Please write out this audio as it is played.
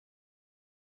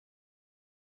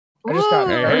I just got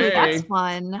That's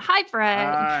fun. Hi,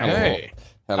 Brett. Hey.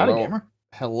 Howdy, gamer.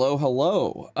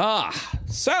 Hello.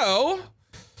 So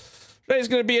today's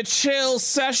gonna be a chill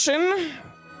session.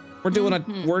 We're doing a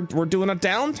doing a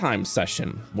downtime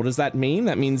session. What does that mean?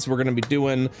 That means we're gonna be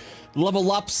doing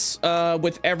level ups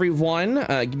with everyone.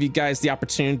 Give you guys the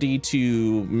opportunity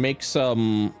to make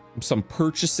some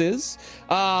purchases.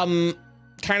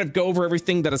 Kind of go over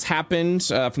everything that has happened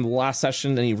from the last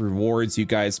session, any rewards you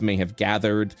guys may have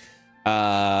gathered,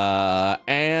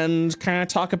 and kind of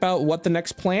talk about what the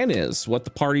next plan is, what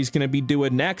the party's going to be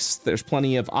doing next. There's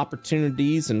plenty of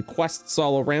opportunities and quests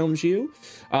all around you,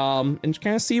 and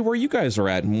kind of see where you guys are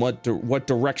at and what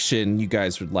direction you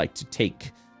guys would like to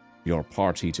take your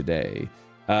party today.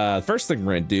 First thing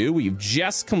we're going to do, we've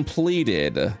just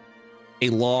completed a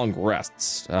long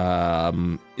rest.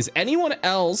 Is anyone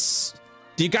else...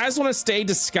 Do you guys want to stay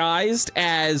disguised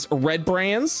as red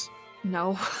brands?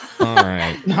 No. All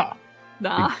right. Nah.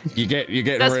 You get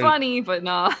That's funny, but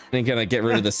nah. Then gonna get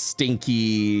rid of the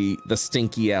stinky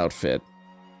outfit.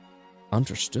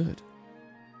 Understood.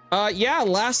 Yeah,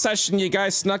 last session you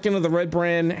guys snuck into the red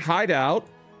brand hideout.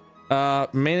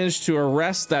 Managed to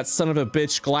arrest that son of a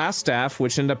bitch Glassstaff,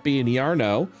 which ended up being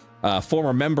Jonno,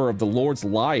 former member of the Lord's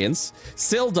Alliance.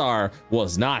 Sildar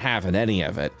was not having any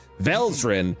of it.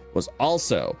 Veldrin was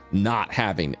also not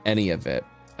having any of it.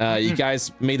 You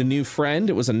guys made a new friend.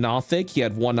 It was a Nothic. He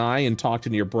had one eye and talked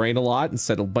into your brain a lot and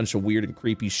said a bunch of weird and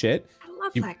creepy shit. I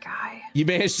love that guy. You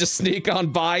managed to sneak on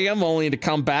by him only to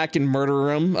come back and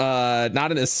murder him.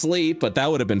 Not in his sleep, but that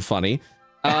would have been funny.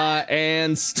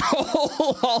 And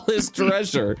stole all his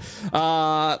treasure.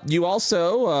 You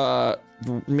also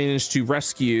managed to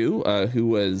rescue who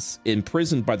was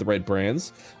imprisoned by the Red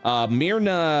Brands,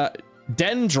 Myrna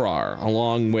Dendrar,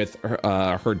 along with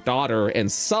her daughter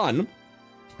and son.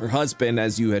 Her husband,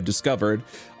 as you had discovered,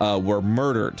 were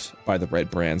murdered by the Red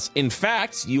Brands. In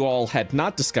fact, you all had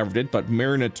not discovered it, but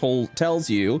Myrna tells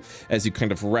you, as you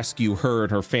kind of rescue her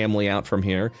and her family out from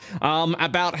here,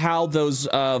 about how those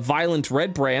violent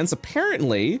Red Brands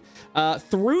apparently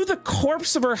threw the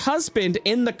corpse of her husband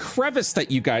in the crevice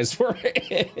that you guys were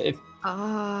in.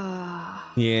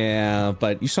 Yeah,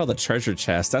 but you saw the treasure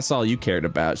chest. That's all you cared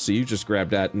about. So you just grabbed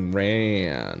that and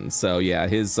ran. So yeah,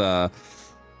 his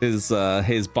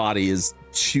body is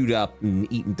chewed up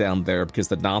and eaten down there because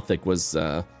the Nothic was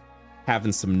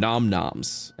having some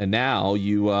nom-noms. And now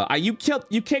you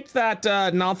kicked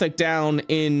that Nothic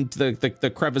in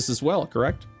the crevice as well,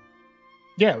 correct?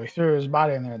 Yeah, we threw his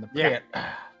body in there in the pit.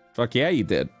 Fuck yeah, you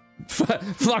did.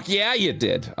 Fuck yeah, you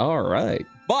did. All right.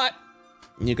 But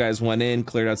you guys went in,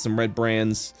 cleared out some Red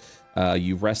Brands.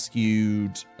 You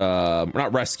rescued,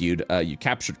 not rescued, you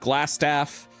captured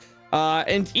Glassstaff.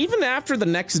 And even after the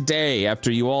next day,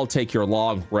 after you all take your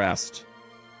long rest,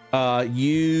 for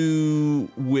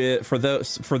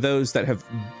those that have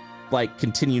like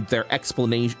continued their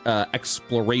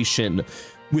exploration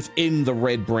within the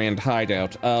Red Brand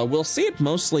hideout, we'll see it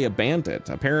mostly abandoned.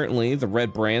 Apparently, the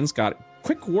Red Brands got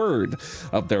quick word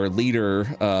of their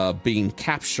leader being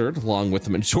captured, along with the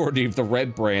majority of the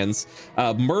Red Brands,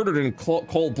 murdered in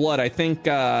cold blood. I think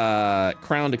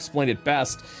Crowned explained it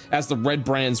best as the Red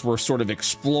Brands were sort of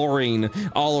exploring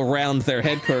all around their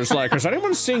headquarters. Like, has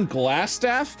anyone seen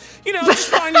Glassstaff? You know, just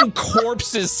finding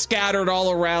corpses scattered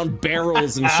all around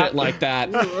barrels and shit like that.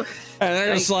 And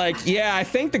they're just like, yeah, I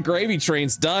think the gravy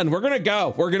train's done. We're gonna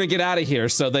go. We're gonna get out of here.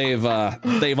 So they've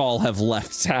all have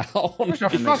left town. There's a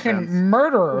fucking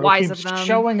murderer who keeps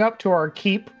showing up to our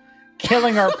keep,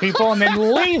 killing our people, and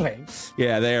then leaving.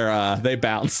 Yeah, they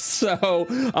bounced. So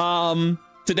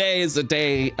today is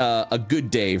a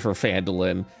good day for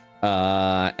Phandelver,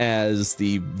 as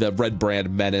the Red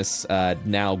Brand menace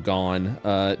now gone.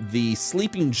 The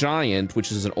Sleeping Giant,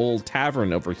 which is an old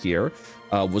tavern over here,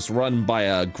 was run by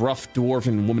a gruff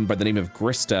dwarven woman by the name of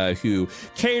Grista, who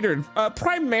catered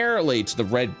primarily to the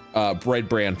Red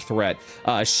Brand threat.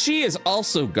 She is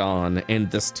also gone,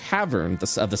 and this tavern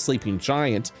of the Sleeping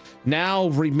Giant now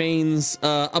remains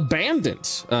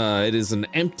abandoned. It is an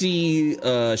empty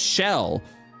shell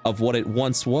of what it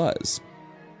once was.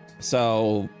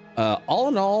 So all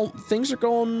in all, things are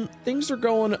going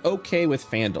okay with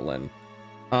Phandelver.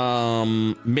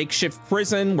 Makeshift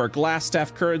prison where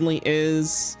Glassstaff currently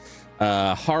is.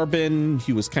 Harbin,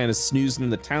 he was kind of snoozing in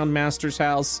the town master's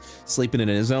house, sleeping in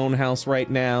his own house right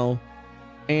now.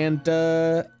 And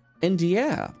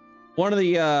yeah, one of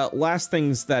the last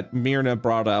things that Myrna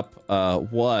brought up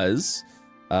was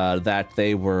that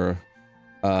they were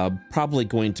probably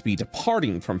going to be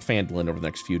departing from Phandelver over the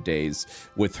next few days,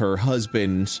 with her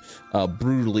husband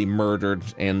brutally murdered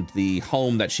and the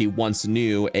home that she once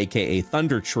knew, aka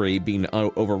Thunder Tree, being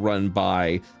overrun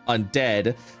by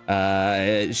undead.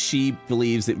 She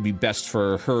believes it would be best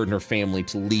for her and her family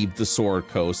to leave the Sword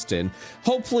Coast and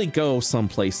hopefully go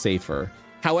someplace safer.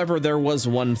 However, there was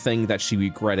one thing that she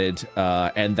regretted,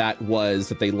 and that was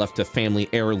that they left a family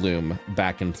heirloom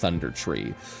back in Thunder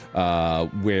Tree,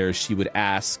 where she would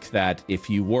ask that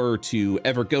if you were to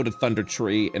ever go to Thunder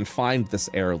Tree and find this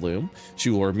heirloom,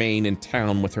 she will remain in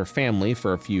town with her family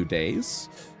for a few days.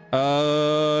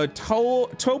 Toblin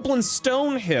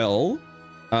Stonehill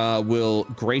will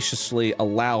graciously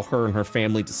allow her and her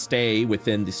family to stay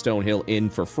within the Stonehill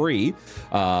Inn for free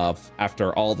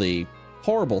after all the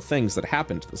horrible things that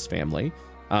happened to this family,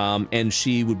 and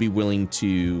she would be willing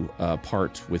to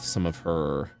part with some of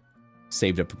her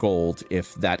saved up gold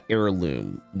if that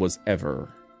heirloom was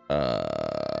ever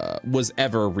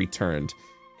returned.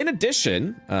 In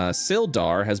addition,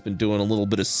 Sildar has been doing a little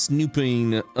bit of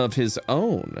snooping of his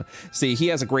own. See, he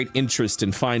has a great interest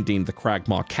in finding the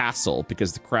Cragmaw Castle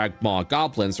because the Cragmaw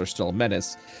goblins are still a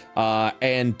menace. God,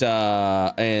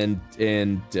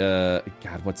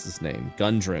 what's his name?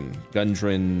 Gundren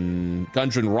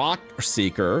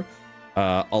Rockseeker,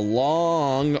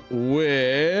 along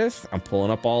with, I'm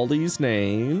pulling up all these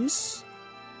names.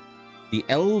 The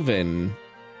elven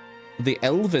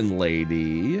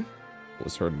lady. What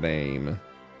was her name?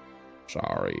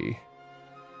 Sorry.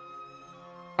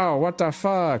 Oh, what the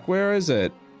fuck? Where is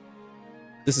it?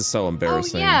 This is so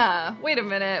embarrassing. Oh, yeah. Wait a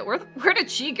minute. Where did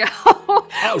she go?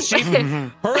 Oh, she,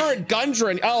 her and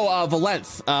Gundren. Oh,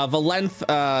 Valenth. Valenth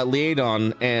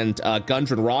Liadon and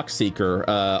Gundren Rockseeker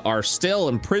are still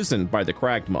imprisoned by the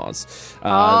Cragmaws.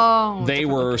 They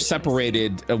were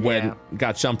separated when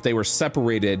got jumped. They were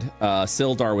separated.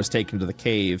 Sildar was taken to the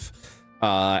cave.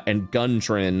 And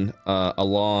Gundren,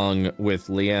 along with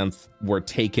Leanth, were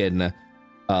taken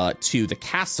to the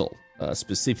castle,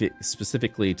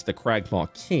 specifically to the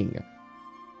Cragmaw King.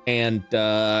 And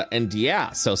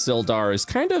yeah, so Sildar is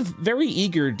kind of very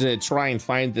eager to try and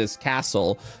find this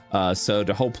castle, so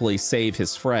to hopefully save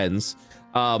his friends.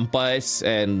 But,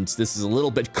 and this is a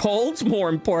little bit cold, more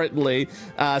importantly,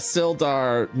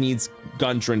 Sildar needs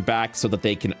Gundren back so that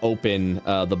they can open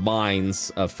the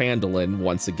mines of Phandelver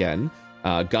once again.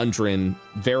 Gundren,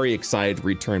 very excited to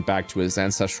return back to his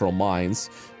ancestral mines,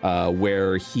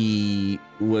 where he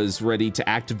was ready to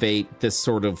activate this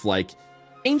sort of like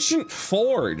ancient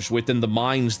forge within the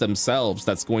mines themselves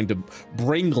that's going to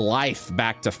bring life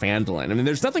back to Phandelver. I mean,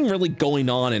 there's nothing really going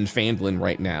on in Phandelver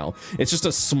right now. It's just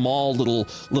a small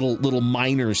little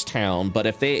miners town. But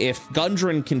if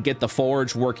Gundren can get the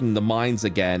forge working the mines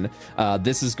again,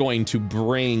 this is going to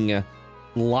bring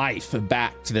life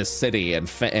back to this city and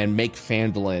make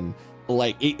Phandelver,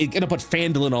 like, it's gonna put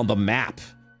Phandelver on the map,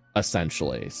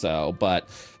 essentially. So, but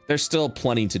there's still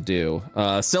plenty to do.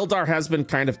 Sildar has been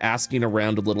kind of asking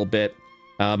around a little bit,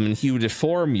 and he would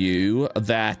inform you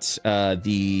that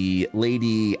the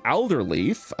Lady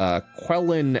Alderleaf,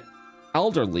 Quellen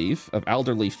Alderleaf of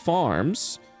Alderleaf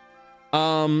Farms,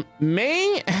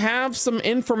 may have some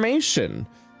information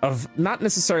of not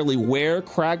necessarily where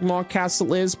Cragmaw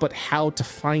Castle is, but how to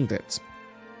find it.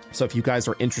 So if you guys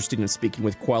are interested in speaking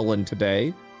with Quellen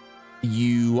today,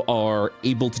 you are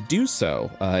able to do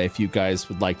so if you guys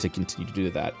would like to continue to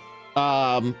do that.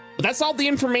 But that's all the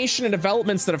information and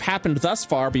developments that have happened thus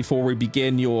far before we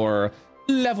begin your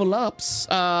level ups.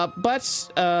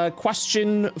 But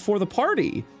question for the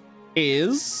party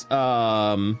is,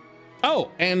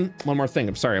 oh, and one more thing.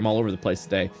 I'm sorry, I'm all over the place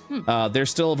today. There's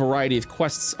still a variety of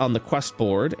quests on the quest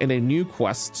board, and a new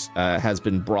quest has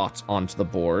been brought onto the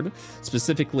board,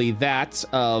 specifically that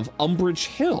of Umbrage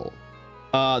Hill.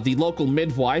 The local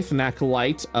midwife and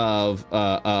acolyte of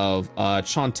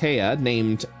Chantea,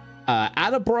 named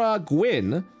Adabra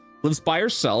Gwyn, lives by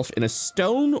herself in a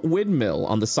stone windmill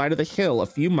on the side of the hill a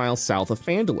few miles south of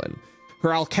Phandelver.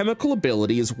 Her alchemical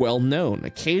ability is well known,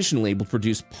 occasionally will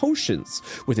produce potions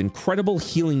with incredible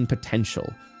healing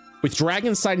potential. With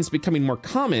dragon sightings becoming more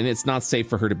common, it's not safe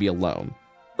for her to be alone.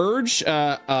 Urge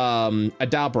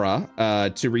Adabra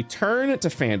to return to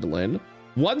Phandelver.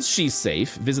 Once she's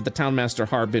safe, visit the Townmaster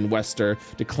Harbin Wester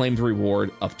to claim the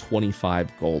reward of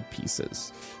 25 gold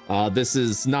pieces. This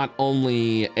is not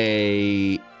only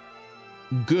a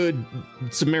good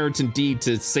Samaritan deed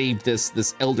to save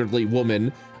this elderly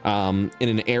woman, in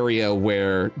an area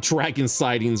where dragon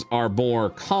sightings are more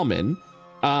common,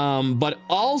 but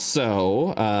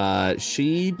also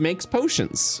she makes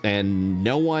potions, and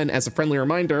no one, as a friendly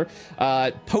reminder,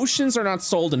 potions are not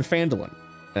sold in Phandelver.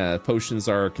 Potions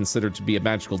are considered to be a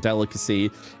magical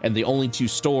delicacy, and the only 2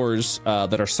 stores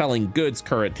that are selling goods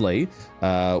currently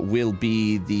will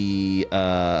be the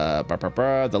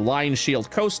Lion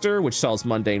Shield Coaster, which sells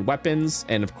mundane weapons,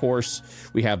 and of course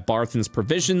we have Barthen's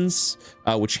Provisions,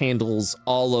 which handles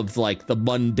all of like the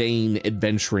mundane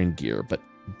adventuring gear, but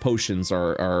potions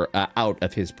are out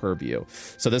of his purview.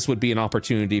 So this would be an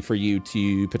opportunity for you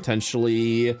to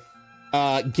potentially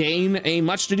gain a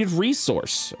much needed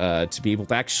resource to be able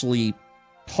to actually,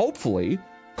 hopefully,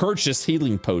 purchase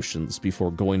healing potions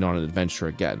before going on an adventure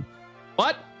again.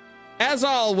 But as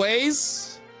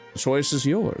always, the choice is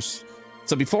yours.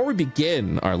 So before we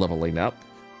begin our leveling up,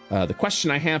 the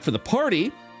question I have for the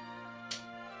party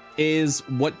is,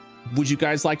 what would you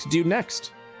guys like to do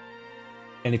next?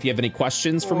 And if you have any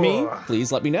questions for me,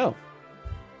 please let me know.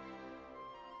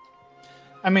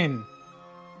 I mean,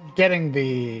 getting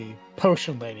the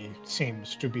potion lady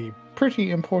seems to be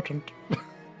pretty important.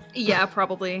 Yeah,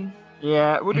 probably.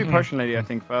 Yeah, we'll do potion lady, I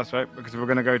think, first, right? Because we're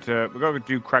gonna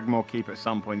do Cragmore Keep at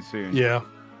some point soon. Yeah.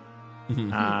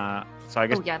 So I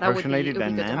guess potion lady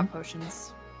then. Good to have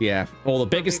potions. Yeah. Well, the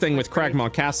biggest thing with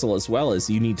Cragmore Castle as well is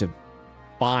you need to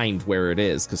find where it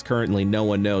is, because currently no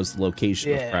one knows the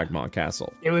location of Cragmore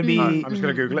Castle. It would be. I'm just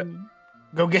gonna Google it.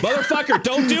 Go get. Motherfucker!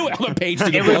 Don't do it. I'm a page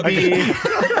to It would be.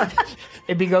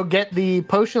 It'd be go get the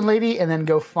potion lady and then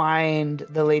go find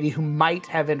the lady who might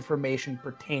have information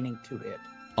pertaining to it.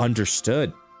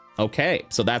 Understood. Okay,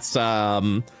 so that's that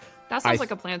sounds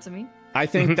like a plan to me. I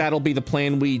think that'll be the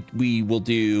plan we will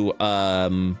do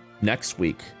next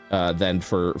week. Then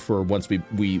for once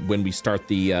when we start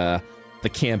the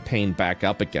campaign back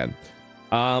up again.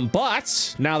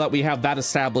 But now that we have that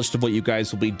established of what you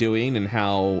guys will be doing and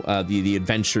how the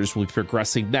adventures will be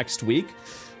progressing next week,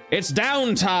 it's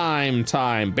downtime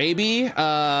time, baby.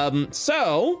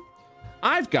 So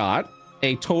I've got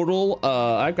a total,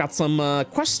 I've got some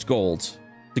quest gold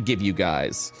to give you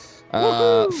guys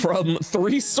from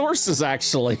 3 sources,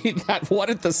 actually, that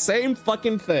wanted the same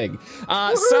fucking thing.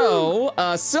 So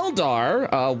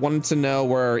Sildar wanted to know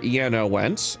where Ieno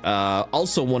went,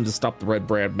 also wanted to stop the Red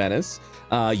Brand Menace.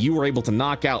 You were able to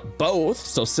knock out both,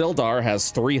 so Sildar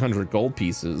has 300 gold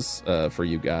pieces for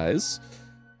you guys.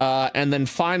 And then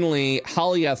finally,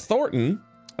 Halia Thornton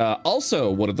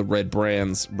also wanted the red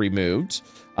brands removed.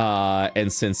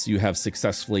 And since you have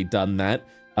successfully done that,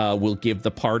 we'll give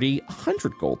the party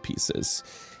 100 gold pieces.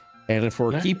 And if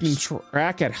we're keeping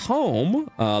track at home,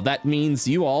 that means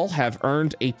you all have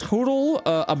earned a total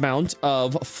amount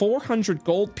of 400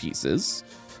 gold pieces.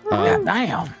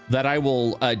 Damn. That I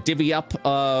will divvy up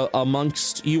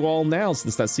amongst you all now,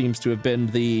 since that seems to have been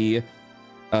the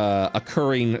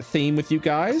occurring theme with you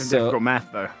guys. It's difficult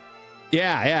math, though.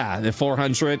 Yeah, the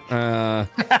 400.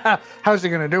 How's he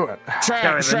gonna do it?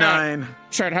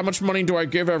 Chad, how much money do I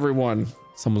give everyone?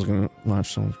 Someone's gonna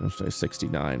say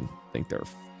 69. I think they're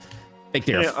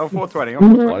 420.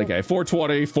 Okay,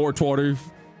 420.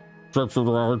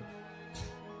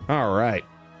 All right.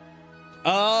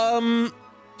 All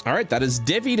right, that is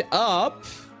divvied up.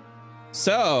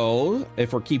 So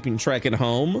if we're keeping track at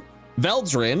home,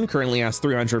 Veldrin currently has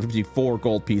 354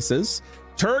 gold pieces.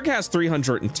 Turg has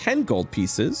 310 gold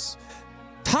pieces.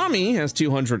 Tommy has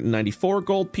 294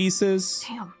 gold pieces.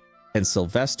 Damn. And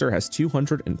Sylvester has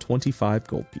 225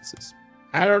 gold pieces.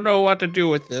 I don't know what to do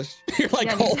with this. You're like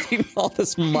holding all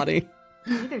this money.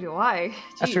 Neither do I.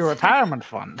 Jeez. That's your retirement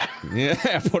fund.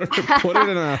 Yeah, put it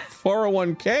in a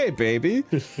 401k, baby.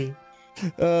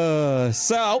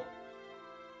 So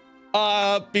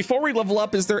before we level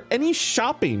up, is there any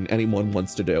shopping anyone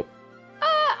wants to do?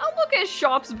 I'll look at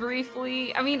shops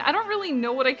briefly. I mean, I don't really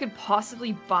know what I could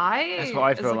possibly buy. That's what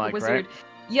I feel as like, a wizard. right?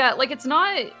 Yeah, like it's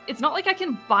not like I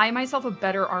can buy myself a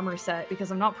better armor set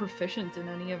because I'm not proficient in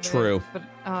any of it. True. But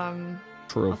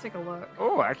True. I'll take a look.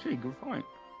 Oh, actually, good point.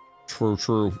 True.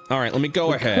 All right, let me go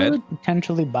We ahead. could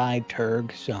potentially buy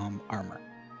Turg some armor.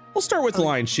 We'll start with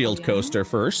Lion Shield Coaster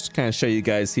first. Kind of show you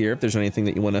guys here if there's anything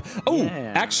that you want to. Oh,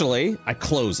 actually, I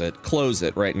close it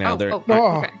right now.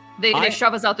 Okay. They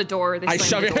shove us out the door. They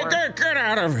shove the door. Get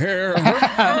out of here!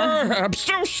 I'm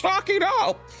still stocking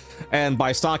up. And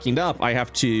by stocking up, I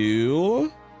have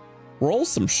to roll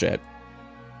some shit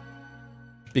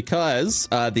because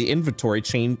the inventory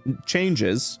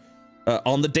changes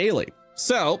on the daily.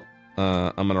 So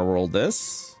I'm gonna roll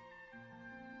this,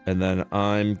 and then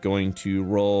I'm going to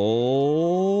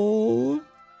roll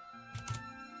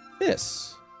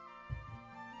this.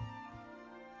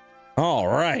 All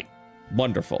right,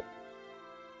 wonderful.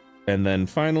 And then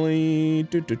finally,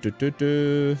 I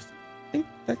think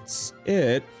that's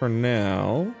it for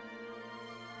now.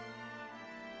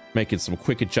 Making some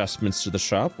quick adjustments to the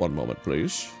shop. One moment,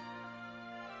 please.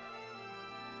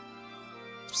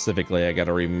 Specifically, I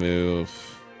gotta remove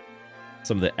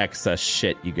some of the excess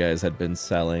shit you guys had been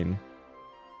selling.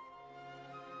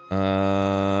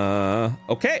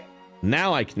 Okay.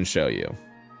 Now I can show you.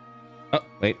 Oh,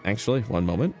 wait, actually, one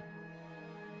moment.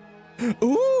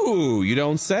 Ooh, you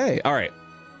don't say. All right.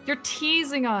 You're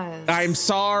teasing us. I'm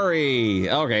sorry.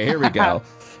 Okay, here we go.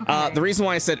 Okay. The reason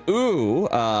why I said ooh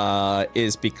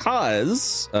is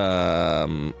because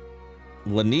Lenine,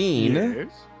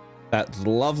 Yes. that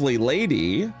lovely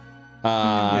lady,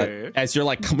 Yes. as you're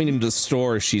like coming into the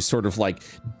store, she's sort of like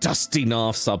dusting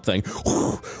off something,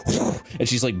 and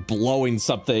she's like blowing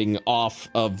something off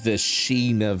of this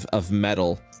sheen of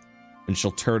metal, and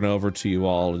she'll turn over to you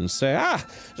all and say,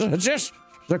 just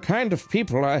the kind of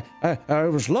people I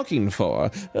was looking for.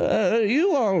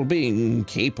 You all being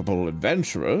capable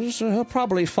adventurers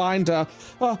probably find a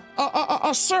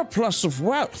surplus of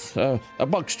wealth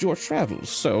amongst your travels.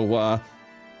 So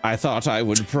I thought I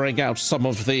would bring out some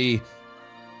of the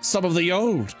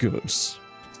old goods.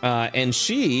 And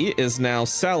she is now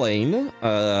selling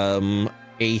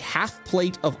a half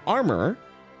plate of armor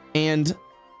and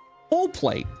full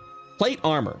plate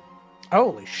armor.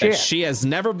 Holy shit. That she has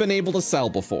never been able to sell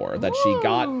before, that she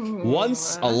got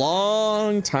once a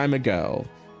long time ago.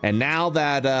 And now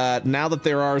that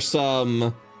there are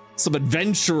some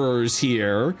adventurers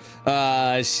here,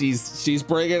 she's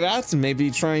bringing it out and maybe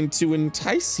trying to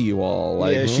entice you all.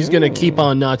 Like, Yeah, she's gonna keep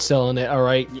on not selling it. All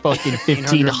right, fucking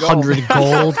 1,500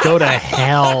 gold. Go to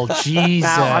hell, Jesus.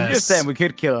 Now, I'm just saying we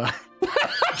could kill her.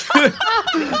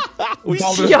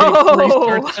 Baldur's Yo! Gate 3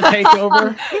 starts to take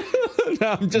over.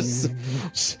 No, I'm just.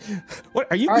 What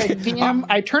are you? All right, DM,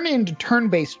 I turn it into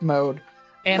turn-based mode,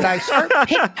 and I start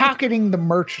pickpocketing the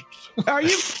merchants. Are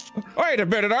you? Wait a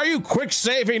minute. Are you quick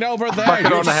saving over there,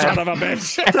 you son of a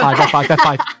bitch?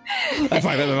 F5.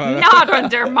 Not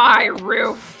under my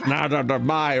roof. Not under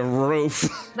my roof.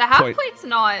 The half Wait. plate's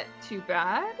not too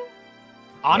bad.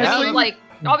 Honestly, Like,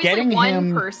 obviously getting one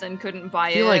him- person couldn't buy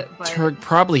I feel it, like but Turk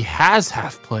probably has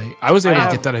half plate. I was able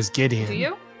to get that as Gideon. do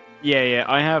you? Yeah.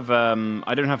 I have.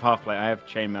 I don't have half plate. I have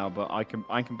chainmail, but I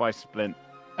can buy splint.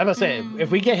 I was gonna say,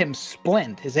 if we get him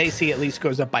splint, his AC at least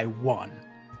goes up by 1.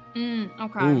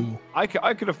 Okay. Ooh. I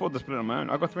could afford the splint on my own.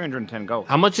 I got 310 gold.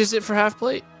 How much is it for half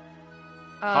plate?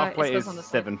 Half It plate says is on the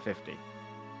side. 750.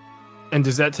 And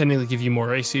does that technically give you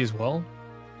more AC as well?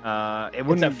 It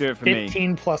wouldn't do it for me.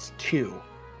 15 plus 2.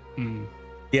 Hmm.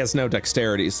 He has no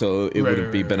dexterity, so it Right,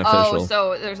 wouldn't be right, right. beneficial. Oh,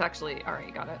 so there's actually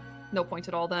alright, got it. No point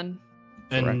at all then.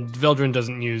 And Veldrin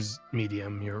doesn't use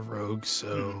medium. You're a rogue,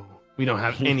 so we don't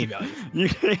have any value.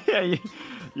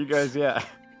 You guys, yeah.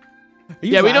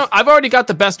 Yeah, we don't. I've already got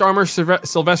the best armor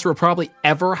Sylvester will probably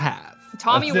ever have.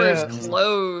 Tommy wears the-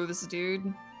 clothes,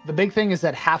 dude. The big thing is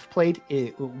that half plate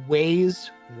it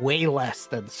weighs way less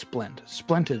than splint.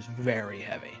 Splint is very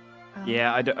heavy.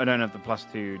 Yeah, I don't have the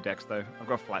 +2 dex though. I've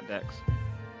got flat dex,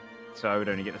 so I would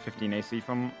only get the 15 AC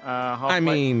from half. I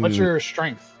mean, What's your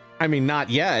strength? I mean, not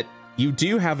yet. You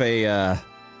do have a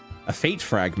fate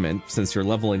fragment since you're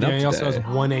leveling up. Yeah, he also has today.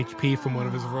 1 HP from one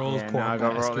of his rolls. Yeah, Poor now I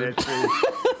got roll bastard. HP.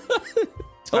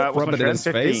 Don't What's rub my it in his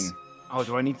strength? face. 15. Oh,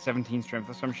 do I need 17 strength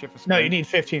or some shit for No, splint? you need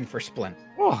 15 for splint.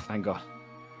 Oh, thank God.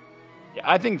 Yeah,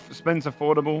 I think splint's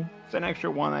affordable. It's an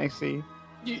extra 1 AC.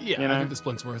 Yeah, You I know? think the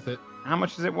splint's worth it. How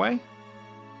much does it weigh?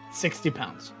 60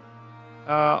 pounds.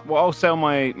 Well, I'll sell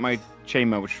my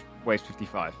chainmail, which weighs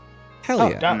 55, Hell Oh,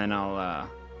 yeah. done. and then I'll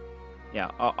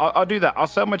do that. I'll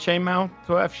sell my chainmail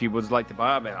to her if she would like to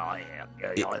buy it. I'll be like, oh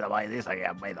yeah, you want to buy this? I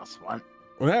got made us one.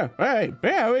 Yeah, right.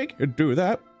 Yeah, we could do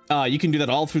that. You can do that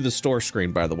all through the store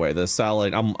screen, by the way. The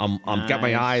salad. I'm got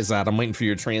my Nice. eyes out. I'm waiting for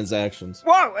your transactions.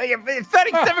 Whoa,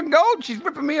 37 gold? She's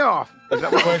ripping me off. Is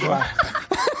that what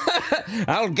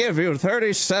I'll give you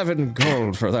 37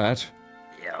 gold for that.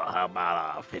 Yeah, how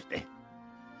about 50?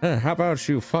 How about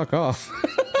you fuck off?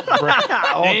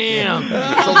 Damn,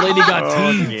 this old lady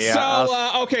got teeth. Yeah,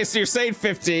 So, okay, so you're saying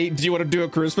 50. Do you want to do a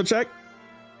charisma check?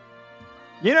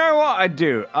 you know what? I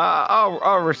do.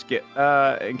 I'll risk it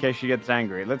in case she gets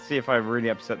angry. Let's see if I really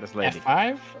upset this lady.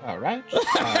 F5. All right. All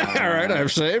right,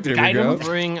 I've saved. Here we guide go. him.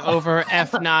 Bring over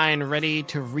F9, ready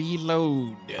to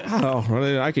reload. Oh,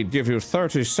 well, I could give you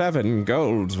 37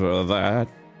 gold for that.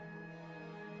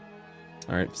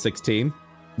 All right, 16.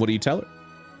 What do you tell her?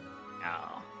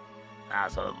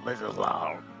 So this is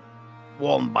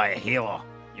worn by a hero.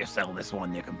 You sell this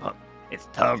one, you can put it's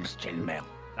Turg's chainmail.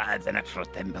 That adds an extra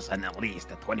 10% at least,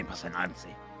 a 20% I'd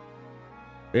say.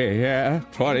 Yeah,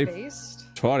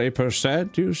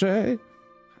 20%, you say?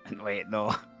 And wait,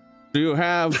 no. Do you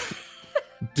have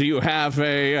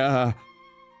a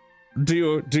Do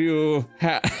you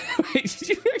have? Did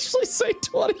you actually say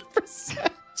 20%?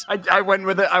 I went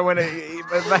with it. I went.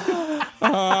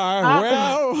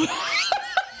 Well,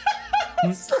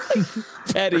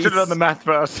 Petty. We should have done the math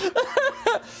first.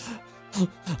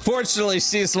 Fortunately,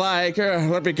 she's like,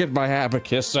 let me get my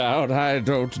abacus out. I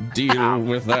don't deal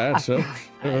with that.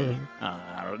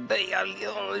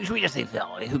 Should we just say,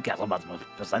 who cares about the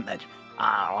percentage?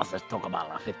 Let's just talk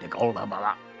about 50 gold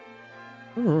about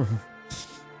that.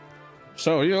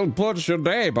 So you'll put your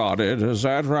name on it, is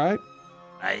that right?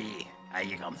 Hey,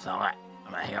 you can sell it.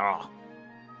 I'm a hero.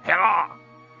 Hero!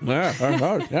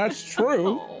 Yeah, that's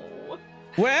true.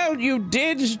 Well, you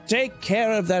did take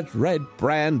care of that red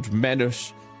brand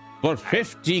menace, but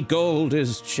 50 gold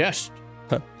is just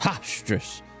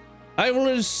preposterous. I will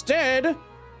instead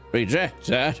reject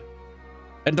that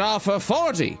and offer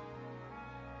 40.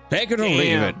 Take it or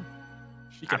leave it.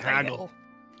 She can haggle.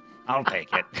 I'll take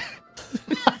it.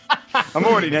 I'm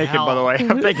already naked, by the way.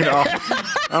 I'm taking it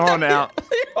off. I'm on out.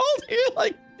 You're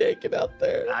like naked out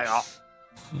there.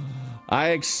 I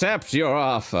accept your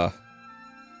offer.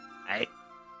 Hey.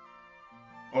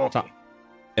 Okay.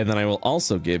 And then I will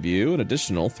also give you an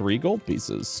additional 3 gold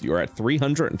pieces. You are at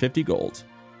 350 gold.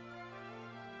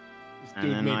 This And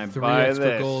dude then I made 3 buy extra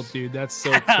this. gold, dude. That's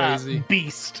so crazy.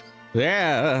 Beast.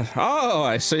 Yeah. Oh,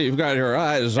 I see you've got your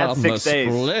eyes That's on the 6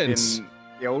 days splints. in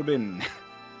the olden.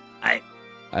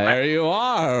 There you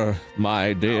are,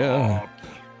 my dear.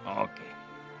 Okay.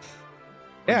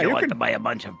 Yeah, Would you you like could- to buy a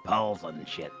bunch of pearls and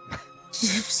shit?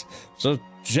 So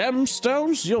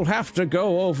gemstones, you'll have to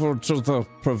go over to the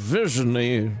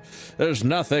provisioning. There's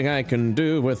nothing I can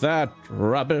do with that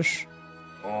rubbish.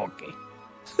 Okay.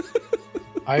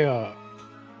 I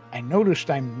noticed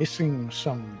I'm missing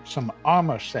some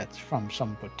armor sets from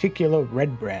some particular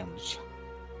red brands.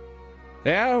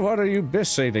 Yeah, what are you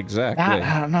missing exactly?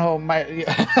 I don't know,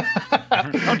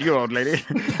 Not you, old lady.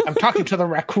 I'm talking to the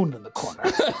raccoon in the corner.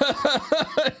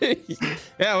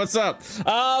 Yeah, what's up?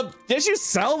 Did you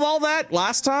sell all that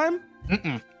last time?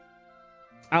 Mm-mm.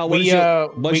 What'd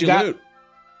you loot?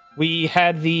 We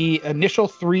had the initial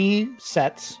 3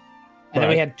 sets, and then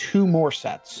we Right. had 2 more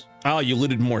sets. Oh, you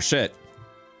looted more shit.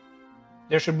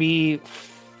 There should be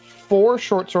 4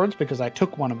 short swords because I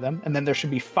took one of them, and then there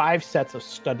should be 5 sets of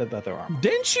studded leather armor.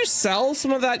 Didn't you sell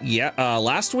some of that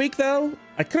last week, though?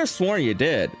 I could have sworn you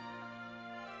did.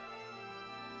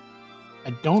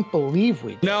 I don't believe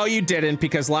we did. No, you didn't,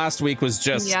 because last week was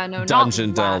just not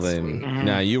dungeon last delving. week.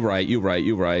 No, you right.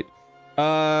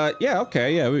 Yeah,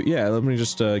 okay, yeah, let me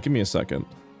just, give me a second.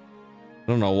 I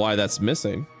don't know why that's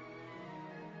missing.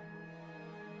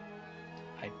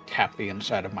 I tapped the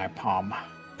inside of my palm.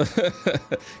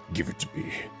 Give it to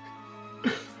me.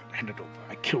 Hand it over.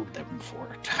 I killed them for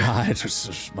it. It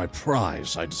was my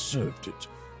prize. I deserved it.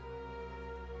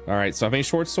 All right, so how many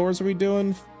short swords are we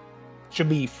doing? Should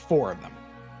be 4 of them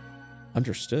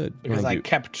Understood. because Wanna I do-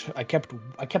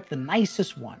 kept the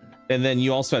nicest one. And then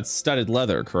you also had studded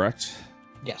leather, correct?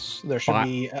 Yes, there should Fi-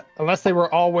 be unless they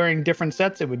were all wearing different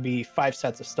sets, it would be 5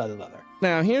 sets of studded leather.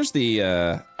 Now, here's the,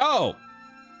 oh!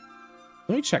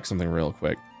 Let me check something real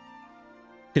quick.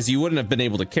 Because you wouldn't have been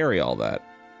able to carry all that.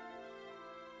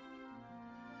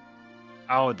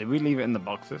 Oh, did we leave it in the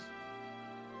boxes?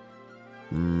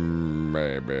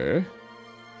 Maybe.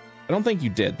 I don't think you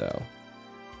did, though.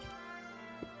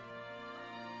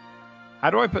 How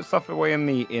do I put stuff away in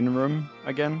the in room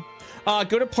again?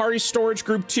 Go to party storage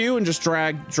group 2 and just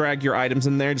drag your items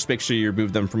in there. Just make sure you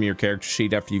remove them from your character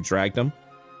sheet after you've dragged them.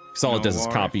 Because all it No does is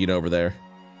worries. copy it over there.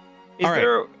 Is All right.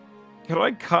 there? Could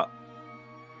I cut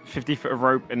 50 foot of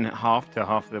rope in half to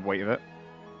half the weight of it?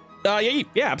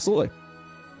 Yeah, absolutely.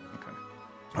 Okay.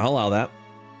 I'll allow that.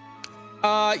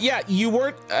 Yeah, you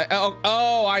weren't.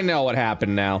 Oh, I know what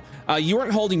happened now. You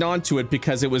weren't holding on to it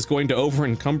because it was going to over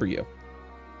encumber you.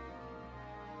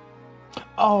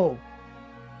 Oh,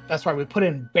 that's right. We put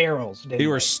in barrels. Didn't You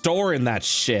were we? storing that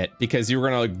shit because you were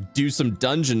gonna do some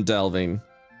dungeon delving.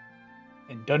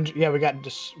 In dungeon. Yeah, we got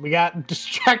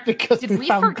distracted because Did we we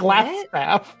found glass forget?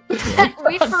 staff.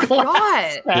 We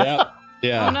forgot.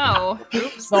 Yeah. Oh no.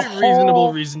 Oops, The pretty reasonable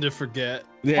whole- reason to forget.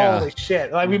 Yeah. Holy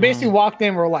shit! Like we basically walked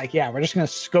in. We're like, yeah, we're just gonna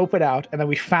scope it out, and then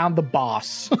we found the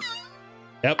boss.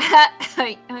 Yep.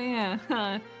 Oh yeah.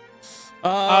 Huh.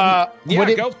 Yeah, would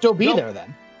it go- still be go. there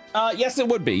then? Yes, it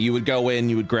would be. You would go in,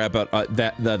 you would grab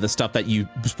the stuff that you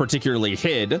particularly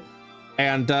hid,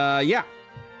 and yeah,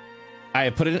 I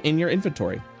put it in your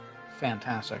inventory.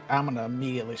 Fantastic. I'm gonna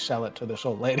immediately sell it to this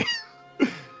old lady.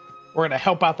 We're gonna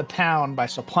help out the town by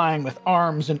supplying with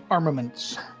arms and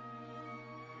armaments.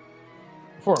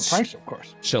 For a price, of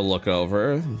course. She'll look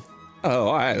over. Oh,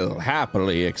 I'll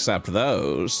happily accept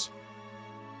those.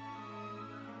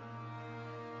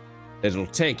 It'll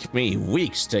take me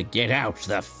weeks to get out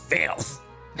the filth.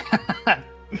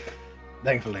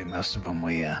 Thankfully, most of them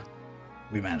we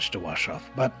managed to wash off,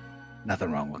 but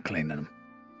nothing wrong with cleaning them.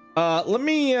 Let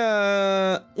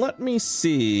me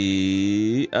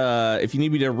see. If you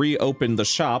need me to reopen the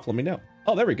shop, let me know.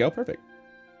 Oh, there we go. Perfect.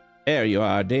 There you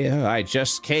are, dear. I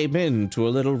just came into a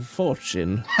little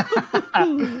fortune.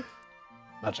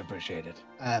 Much appreciated.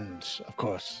 And, of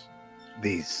course,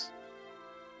 these.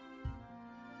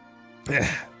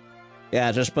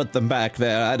 Yeah, just put them back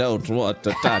there. I don't want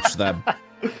to touch them.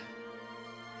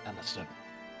 Understood.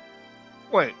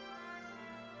 Wait.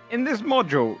 In this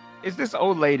module, is this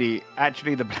old lady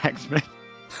actually the blacksmith?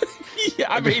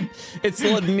 Yeah, I mean, it's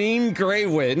Lenine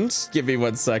Greywind. Give me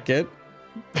 1 second.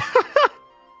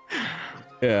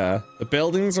 Yeah, the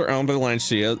buildings are owned by the Line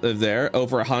Shield there,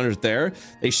 over 100 there.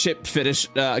 They ship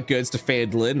finished goods to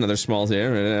Phandelver, another small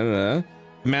here.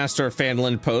 Master of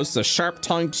Phandelver posts, a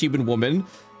sharp-tongued human woman.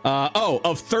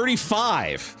 Of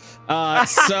 35. In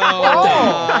this fortune,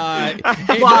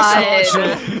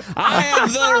 I am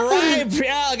the ripe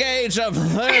young age of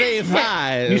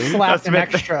 35. You slapped an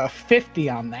extra 50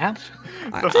 on that.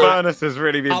 The furnace has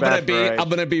really been bad. I'm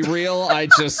gonna be real. I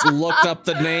just looked up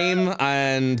the name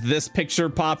and this picture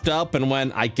popped up and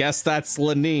went, I guess that's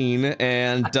Lenine.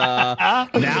 And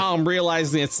now I'm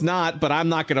realizing it's not, but I'm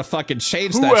not gonna fucking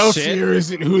change that shit. Who else here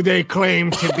isn't who they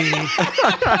claim to be?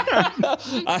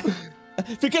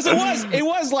 Because it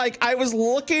was like I was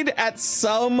looking at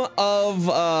some of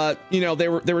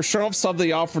they were showing off some of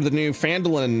the offer the new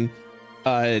Phandelver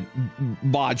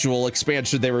module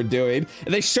expansion they were doing,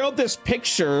 and they showed this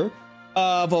picture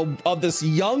of this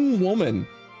young woman,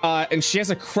 and she has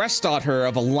a crest on her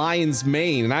of a lion's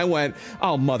mane, and I went,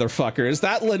 oh motherfucker, is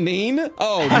that Lenine?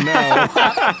 Oh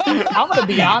no. I'm gonna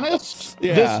be honest,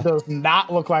 Yeah. this does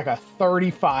not look like a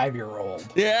 35-year-old.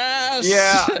 Yes.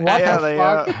 Yeah, What the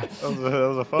fuck? That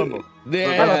was a fumble.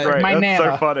 Yeah. That's great. My That's so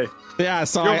Nana. funny. Yeah,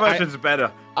 so Your version's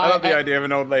better. I love the I- idea of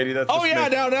an old lady that's Oh yeah,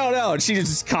 dismissed. no. She's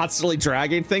just constantly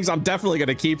dragging things. I'm definitely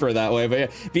gonna keep her that way.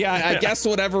 But yeah, I guess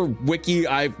whatever wiki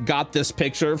I got this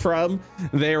picture from,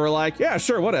 they were like, yeah,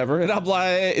 sure, whatever. And I'm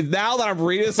like, now that I'm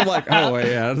reading this, I'm like, oh wait,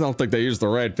 yeah, I don't think they used the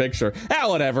right picture. Yeah,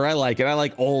 whatever. I like it. I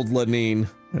like old Lenine.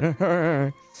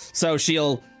 So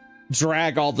she'll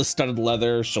drag all the studded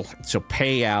leather. She'll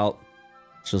pay out.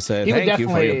 She'll say, He would thank you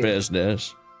for your definitely-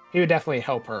 business. He would definitely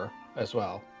help her as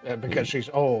well, because she's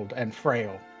old and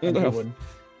frail, and he would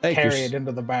Thank you, carry it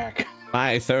into the back.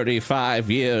 My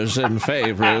 35 years in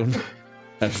Faerun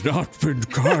has not been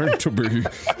kind to me.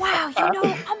 Wow,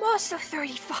 I'm also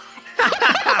 35.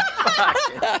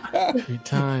 Every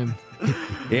time.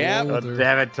 Yep. God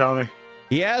damn it, Tommy.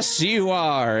 Yes, you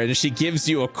are. And she gives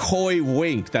you a coy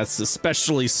wink that's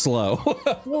especially slow.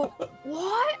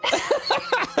 What?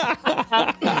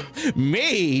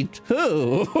 Me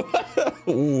too.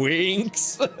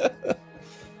 Winks.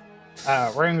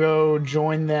 We're gonna go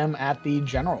join them at the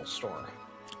general store.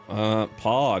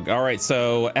 Pog. All right.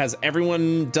 So has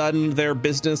everyone done their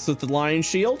business with the Lion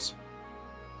Shield?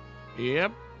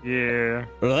 Yep. Yeah.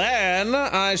 Then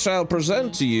I shall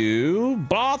present to you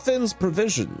Barthen's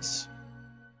Provisions,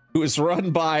 who is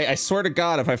run by, I swear to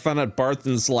God, if I found out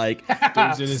Barthen's like,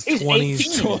 Dude's in his He's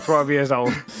 20s. 18. 12 years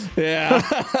old. yeah.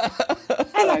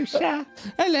 Hello, sir.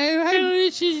 Hello,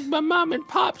 This is my mom and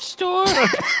pop store.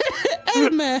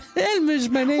 Elmer. Elmer's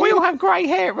my name. We all have grey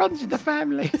hair. It runs in the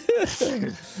family.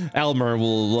 Elmer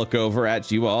will look over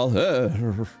at you all.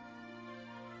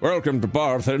 Welcome to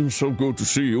Barthen. So good to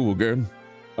see you again.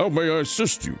 How may I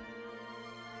assist you?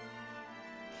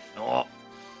 Oh.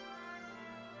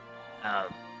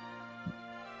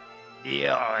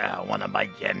 Yeah, one of my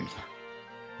gems.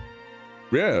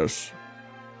 Yes.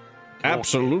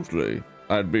 Absolutely.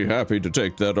 I'd be happy to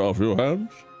take that off your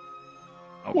hands.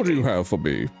 What do you have for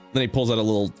me? Then he pulls out a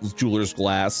little jeweler's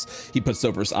glass. He puts it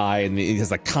over his eye, and he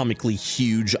has a comically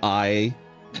huge eye.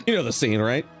 You know the scene,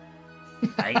 right?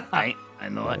 I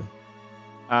know it.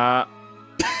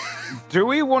 Do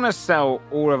we want to sell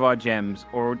all of our gems,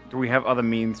 or do we have other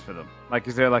means for them? Like,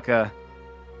 is there like do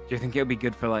you think it would be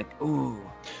good for like, ooh,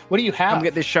 What do you have? come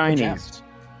get the for shinies? gems?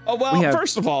 Oh well. We have-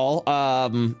 First of all,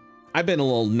 I've been a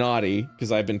little naughty because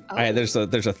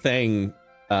there's a thing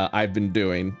I've been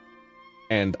doing,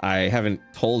 and I haven't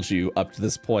told you up to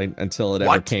this point until it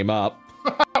ever came up.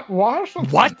 What?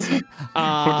 What? What does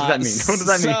that mean? What does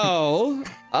that mean?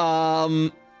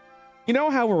 So, you know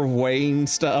how we're weighing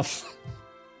stuff?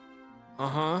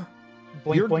 Uh-huh.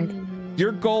 Blink, blink.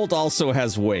 Your gold also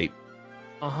has weight.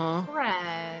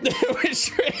 Brett.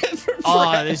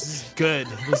 Oh, this is good.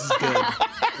 This is good.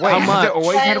 Wait, has it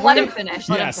always had Let him weight? finish.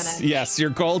 Let him finish. Yes.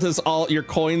 Your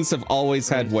coins have always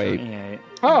had weight. 78,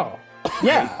 Oh,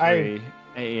 yeah.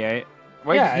 88.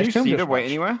 Wait, Yeah, I do you assumed see as the weight much.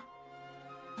 anywhere?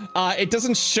 It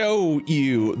doesn't show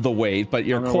you the weight, but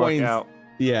your I'm gonna work coins. out.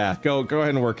 Yeah, go ahead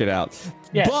and work it out.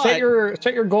 Yeah, But- set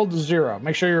your gold to 0.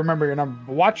 Make sure you remember your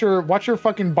number. Watch your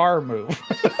fucking bar move.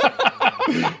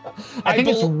 I think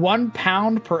it's 1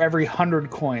 pound per every 100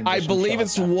 coins. I believe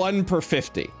it's 1 per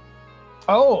 50.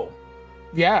 Oh,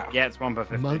 yeah. Yeah, it's 1 per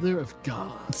 50. Mother of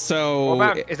God. So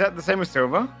What about, is that the same as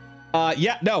silver?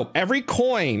 yeah, no. Every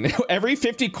coin, every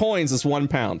 50 coins is 1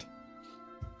 pound.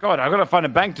 God, I've got to find a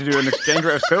bank to do an exchange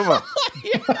rate of silver.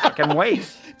 I can wait.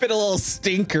 Been a little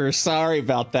stinker. Sorry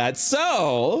about that.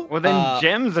 So, Well, then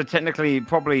gems are technically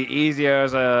probably easier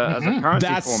as a currency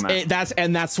format.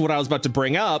 That's what I was about to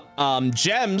bring up.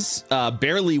 Gems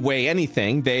barely weigh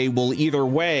anything. They will either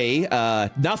weigh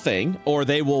nothing or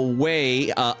they will weigh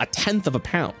 1/10 of a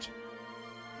pound.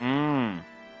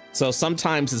 So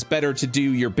sometimes it's better to do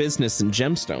your business in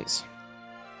gemstones,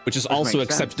 which is also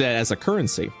makes sense. accepted as a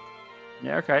currency.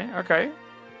 Yeah, okay.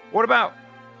 What about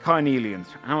carnelians?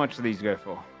 How much do these go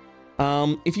for?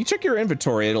 If you check your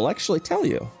inventory, it'll actually tell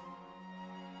you.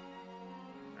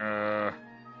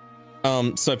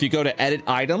 So if you go to edit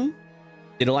item,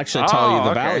 it'll actually tell you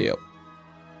the value.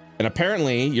 And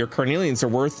apparently your carnelians are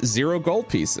worth 0 gold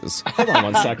pieces. Hold on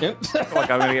 1 second. I feel like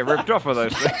I'm gonna get ripped off of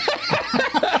those things.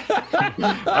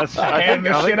 I Hand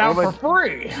this shit out for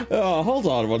free. Oh, hold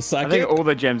on 1 I second. think all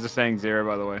the gems are saying 0,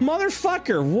 by the way.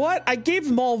 Motherfucker, what? I gave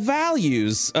them all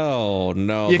values. Oh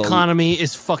no. The economy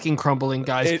is fucking crumbling,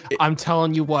 guys. It- I'm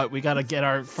telling you what, we gotta get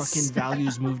our fucking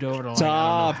values moved over to like,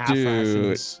 Stop, I don't know, half dude.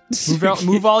 rations.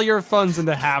 Move all your funds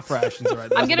into half rations right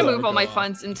now. I'm gonna move all my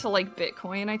funds into like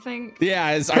Bitcoin, I think.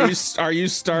 Yeah, are you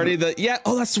starting the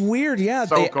oh that's weird. Yeah.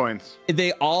 Soul coins.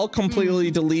 They all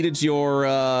completely deleted your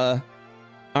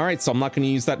all right, so I'm not going to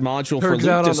use that module for Turns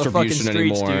out loot on the fucking distribution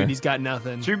streets, anymore. dude. He's got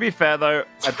nothing. To be fair, though,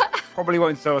 I probably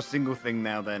won't sell a single thing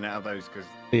now then out of those because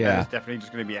Yeah. it's definitely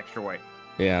just going to be extra weight.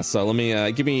 Yeah, so let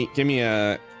me give me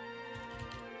a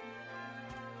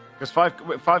Because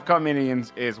five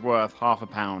carnelians is worth half a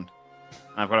pound.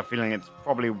 And I've got a feeling it's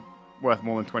probably worth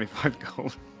more than 25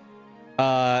 gold.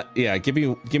 yeah, give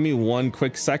me 1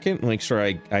 quick second. Make sure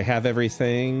I have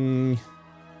everything.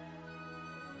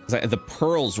 The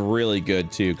pearl's really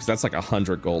good too, because that's like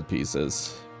 100 gold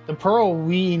pieces. The pearl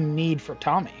we need for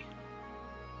Tommy.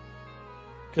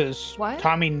 Because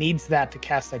Tommy needs that to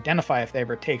cast Identify if they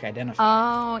ever take Identify.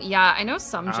 Oh, yeah. I know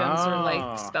some gems are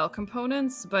like spell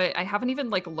components, but I haven't even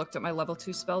like looked at my level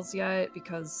 2 spells yet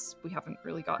because we haven't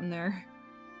really gotten there.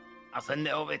 I'll send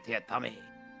it over to you, Tommy.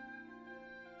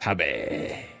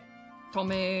 Tommy.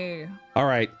 All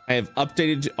right, I have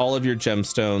updated all of your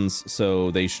gemstones, so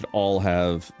they should all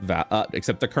have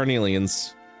except the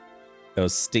carnelians.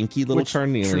 Those stinky little Which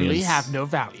carnelians. truly have no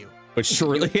value. Which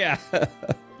surely, yeah.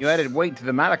 You added weight to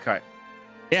the malachite.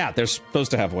 Yeah, they're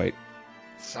supposed to have weight.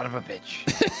 Son of a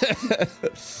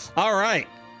bitch. All right.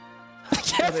 I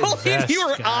can't believe you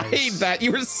were eyeing that.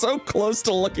 You were so close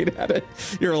to looking at it.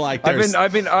 You're like,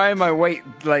 I've been eyeing my weight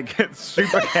like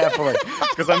super carefully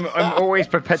because I'm always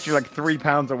perpetually like 3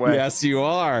 pounds away. Yes, you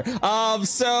are.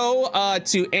 So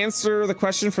to answer the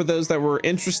question for those that were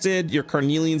interested, your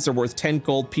carnelians are worth 10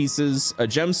 gold pieces a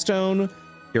gemstone.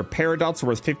 Your paradots are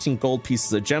worth 15 gold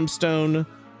pieces a gemstone.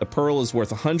 The pearl is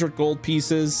worth 100 gold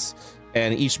pieces,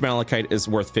 and each malachite is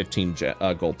worth 15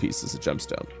 gold pieces a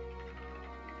gemstone.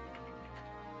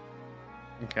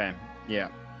 Okay, yeah.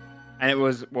 And it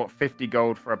was, what, 50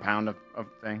 gold for a pound of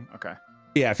thing? Okay.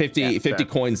 Yeah, 50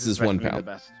 coins is 1 The pound.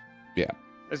 best. Yeah.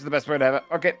 This is the best way to have it.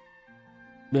 Okay.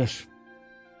 Yes.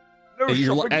 No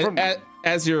shopping from-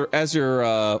 As your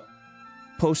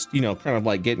post, you know, kind of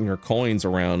like getting your coins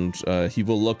around, he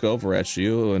will look over at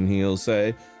you and he'll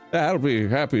say, "I'll be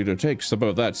happy to take some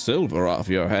of that silver off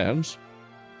your hands.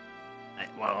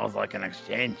 Well, I was like an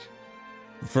exchange.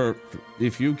 For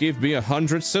if you give me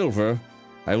 100 silver,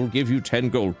 I will give you 10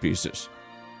 gold pieces."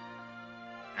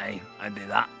 Hey, I do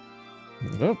that.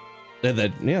 Well, and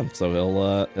then yeah,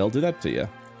 so he'll do that to you,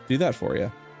 do that for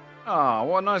you. Oh,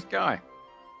 what a nice guy.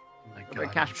 Oh my A bit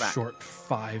God, cash I'm back. short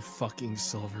 5 fucking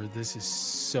silver. This is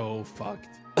so fucked.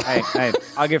 Hey,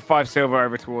 I'll give 5 silver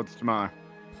over towards tomorrow.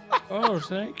 Oh,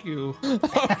 thank you.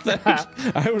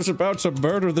 I was about to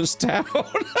murder this town.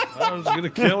 I was gonna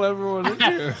kill everyone in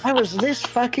here. I was this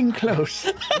fucking close.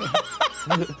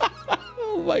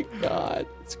 Oh my God,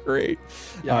 it's great.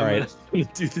 Yeah, All I'm right, gonna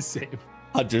do the same.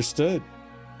 understood.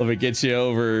 Let me get you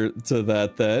over to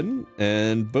that then,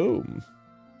 and boom.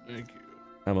 Thank you.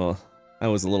 I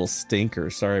was a little stinker.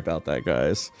 Sorry about that,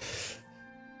 guys.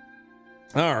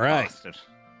 All right.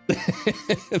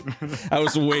 I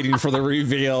was waiting for the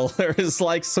reveal. There was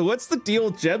like, so what's the deal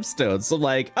with gemstones? So I'm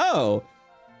like, oh,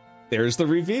 there's the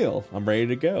reveal. I'm ready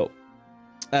to go.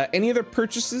 Any other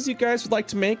purchases you guys would like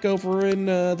to make over in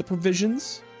the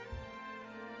provisions?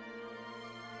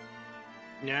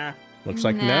 Yeah. Looks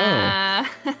like no.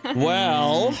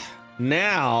 Well,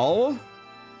 now.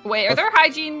 Wait, are there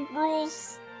hygiene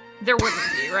rules? There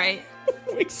wouldn't be, right?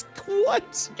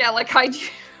 What? Yeah, like hygiene.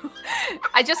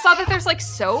 I just saw that there's like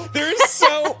soap. There's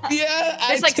soap. Yeah.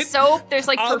 There's like soap. There's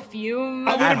like perfume.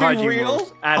 I'm gonna be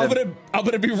real. I'm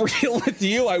gonna be real with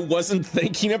you. I wasn't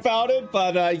thinking about it,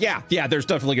 but yeah, there's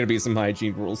definitely gonna be some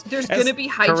hygiene rules. There's gonna be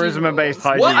hygiene charisma-based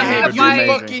hygiene. What have you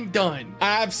amazing. fucking done?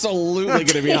 Absolutely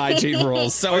gonna be hygiene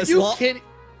rules. So Are you kidding?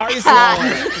 As long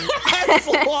as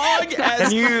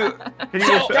Can you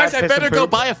guys, I better go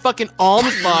buy a fucking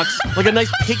alms box, like a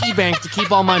nice piggy bank to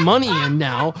keep all my money in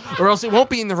now, or else it won't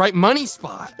be in the right money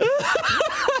spot.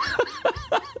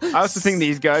 I also think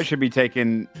these guys should be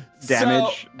taking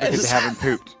damage because they haven't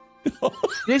pooped.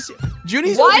 This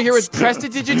Junie's over here with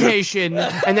prestidigitation,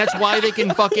 and that's why they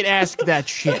can fucking ask that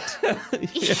shit.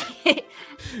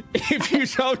 If you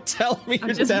don't tell me you're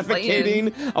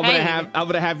defecating, I'm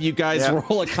gonna have you guys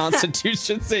roll a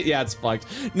Constitution save. Yeah, it's fucked.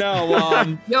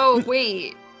 No, No,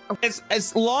 wait.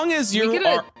 As long as you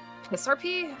are piss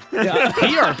RP? Yeah.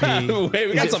 PRP. Wait,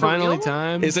 we Is got it some finally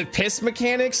time? Is it piss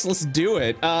mechanics? Let's do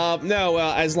it. No,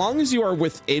 as long as you are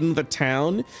within the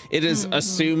town, it is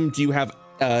assumed you have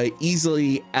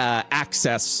easily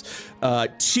access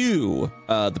to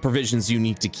the provisions you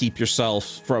need to keep yourself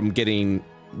from getting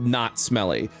not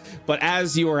smelly. But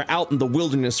as you are out in the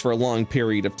wilderness for a long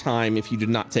period of time, if you did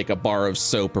not take a bar of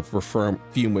soap or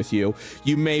perfume with you,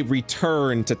 you may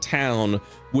return to town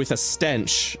with a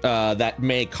stench that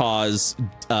may cause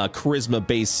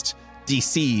charisma-based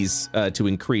DCs to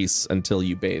increase until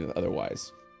you bathe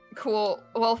otherwise. Cool.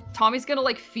 Well, Tommy's gonna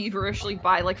like feverishly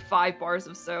buy like 5 bars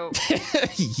of soap.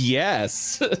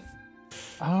 Yes.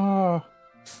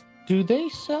 Do they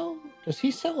sell? Does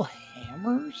he sell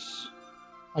hammers?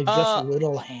 Like just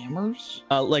little hammers?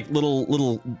 Like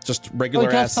little, just regular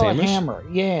ass hammers. Hammer.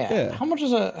 Yeah. How much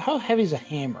is how heavy is a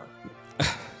hammer?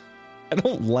 I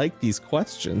don't like these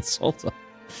questions. Hold on.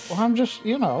 Well, I'm just,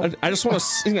 I just want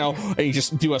to, and you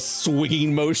just do a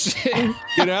swinging motion,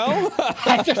 I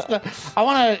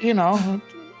want to,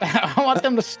 I want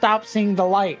them to stop seeing the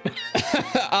light.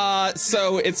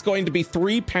 So it's going to be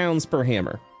 3 pounds per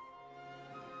hammer.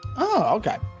 Oh,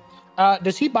 okay.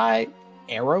 Does he buy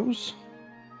arrows?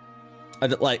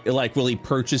 Like, will he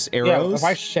purchase arrows? Yeah, if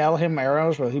I sell him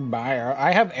arrows, will he buy arrows?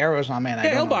 I have arrows on me. And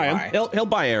he'll buy them. He'll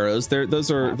buy arrows.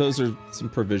 Those are some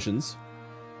provisions.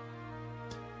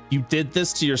 You did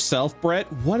this to yourself,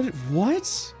 Brett?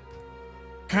 What?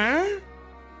 Huh?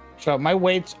 So my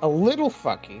weight's a little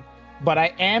fucky, but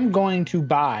I am going to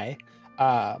buy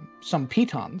some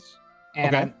pitons,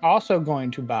 and I'm also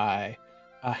going to buy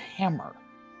a hammer.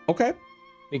 Okay.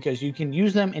 Because you can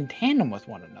use them in tandem with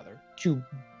one another to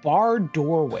bar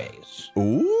doorways.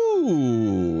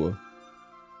 Ooh.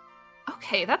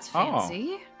 Okay, that's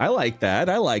fancy. I like that.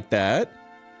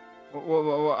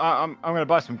 Well, I'm gonna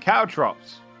buy some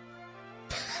caltrops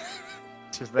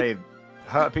because they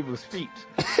hurt people's feet.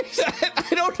 I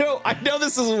don't know. I know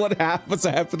this isn't what's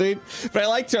happening, but I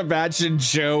like to imagine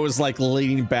Joe was like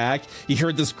leaning back. He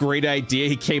heard this great idea.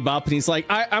 He came up and he's like,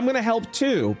 I'm gonna help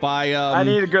too by I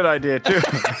need a good idea too.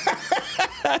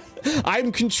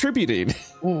 I'm contributing.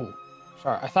 Ooh,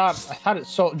 sorry. I thought it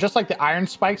sold just like the iron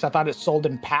spikes. I thought it sold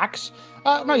in packs.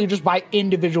 No, you just buy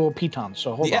individual pitons.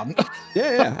 So hold on.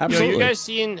 Yeah, absolutely. You guys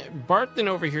seeing Barton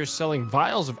over here selling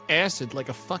vials of acid like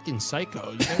a fucking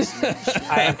psycho? You guys see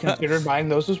that? I have considered buying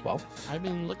those as well. I've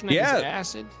been looking at this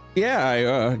acid.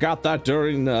 Yeah, I got that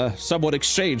during someone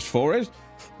exchanged for it.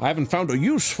 I haven't found a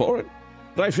use for it.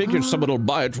 But I figured someone will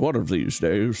buy it one of these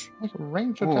days. Make a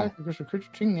range attack against a creature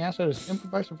treating the acid as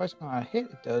improvised device on a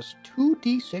hit. It does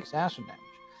 2d6 acid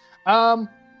damage.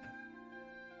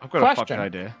 I've got a fucking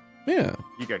idea. Yeah.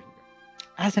 You go.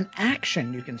 As an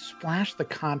action, you can splash the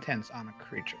contents on a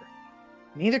creature.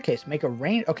 In either case, make a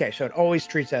range. Okay, so it always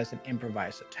treats it as an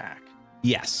improvised attack.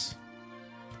 Yes.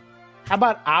 How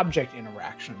about object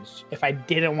interactions? If I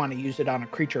didn't want to use it on a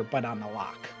creature, but on a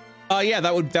lock. Yeah,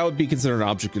 that would be considered an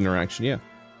object interaction. Yeah.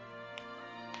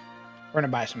 We're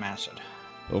gonna buy some acid.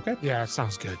 Okay. Yeah, that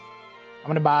sounds good. I'm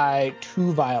gonna buy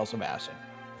 2 vials of acid.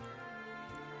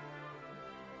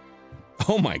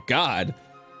 Oh my god.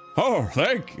 Oh,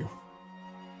 thank you.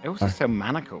 They also sell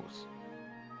manacles.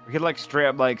 We could like straight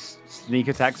up like sneak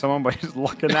attack someone by just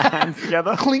locking their hands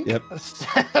together. Clink. Yep.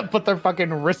 Put their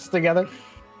fucking wrists together.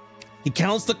 He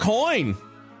counts the coin.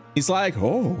 He's like,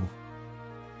 oh,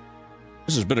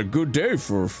 this has been a good day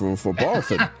for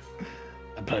Barthen.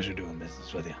 A pleasure doing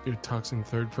business with you. You're talking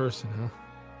third person, huh?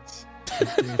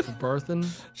 Good day for Barthen.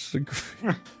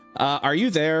 Are you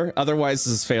there? Otherwise,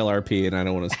 this is fail RP, and I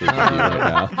don't want to speak to you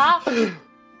right now.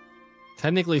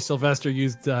 Technically, Sylvester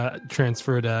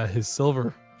transferred his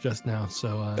silver just now,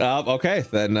 so okay,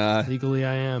 then legally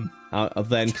I am.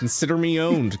 Then consider me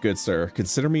owned, good sir.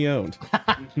 Consider me owned.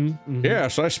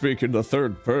 Yes, I speak in the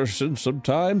third person.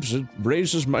 Sometimes it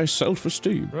raises my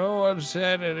self-esteem. No one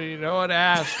said it. No one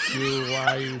asked you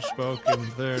why you spoke in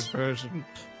third person.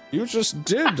 You just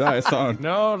did, I thought.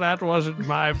 No, that wasn't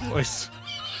my voice.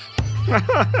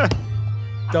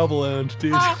 Double owned,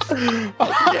 dude.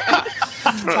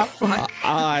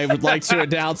 I would like to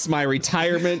announce my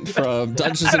retirement from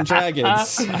Dungeons and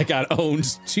Dragons. I got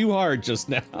owned too hard just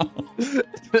now.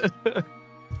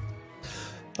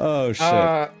 Oh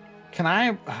shit. Can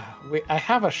I? Wait, I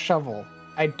have a shovel.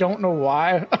 I don't know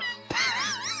why.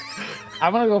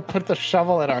 I'm gonna go put the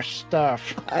shovel in our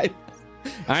stuff. I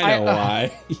know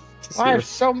why. I have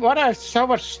so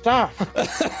much stuff.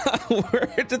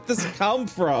 Where did this come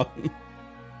from?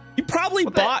 You probably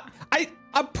bought.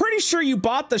 I'm pretty sure you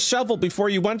bought the shovel before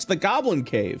you went to the Goblin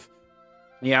Cave.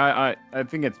 Yeah, I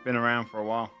think it's been around for a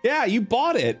while. Yeah, you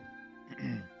bought it.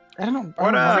 I don't.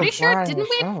 I'm pretty sure. Didn't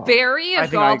we bury a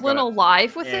goblin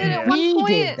alive with it at one point?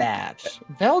 We did that.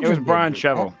 It was Brian's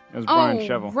shovel. It was Brian's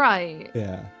shovel. Right.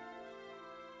 Yeah.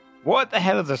 What the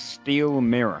hell is a steel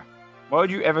mirror? Why would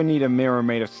you ever need a mirror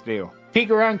made of steel?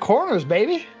 Peek around corners,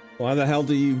 baby. Why the hell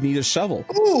do you need a shovel?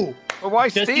 Ooh. But why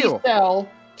Does steel? he sell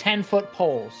 10-foot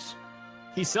poles?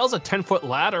 He sells a 10-foot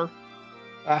ladder.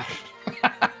 Which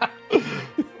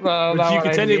you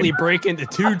could technically break into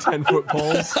 2 10-foot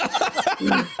poles.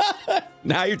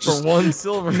 Now you're just for 1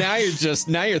 silver. Now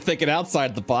you're thinking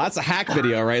outside the box. That's a hack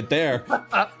video right there.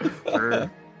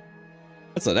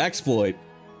 That's an exploit.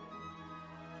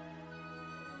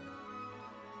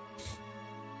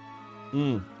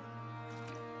 Did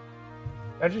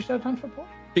you say 10-foot pole?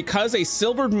 Because a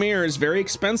silvered mirror is very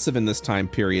expensive in this time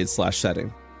period /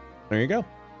 setting. There you go.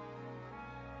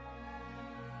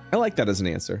 I like that as an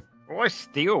answer. Why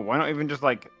steel? Why not even just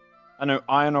like, I know,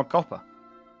 iron or copper?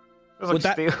 Would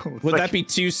that be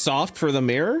too soft for the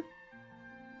mirror?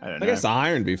 I don't know. I guess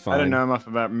iron would be fine. I don't know enough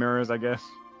about mirrors, I guess.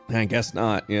 I guess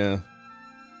not, yeah.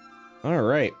 All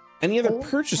right. Any other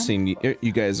purchasing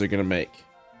you guys are going to make?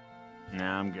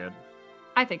 Nah, I'm good.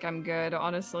 I think I'm good,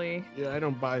 honestly. Yeah, I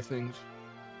don't buy things.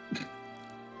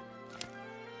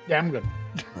 Yeah, I'm good.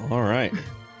 All right.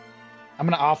 I'm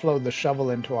going to offload the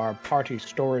shovel into our party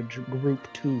storage group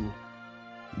 2.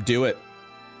 Do it.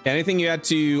 Anything you had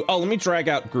to... Oh, let me drag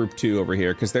out group 2 over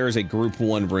here, because there is a group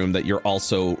 1 room that you're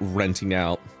also renting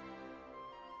out.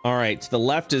 All right, to the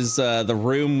left is the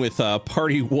room with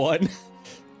party 1.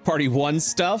 Party 1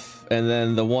 stuff, and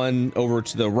then the one over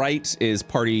to the right is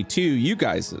party 2, you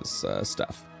guys'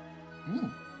 stuff.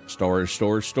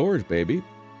 Storage, baby.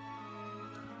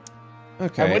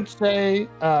 Okay. I would say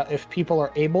if people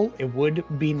are able, it would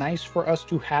be nice for us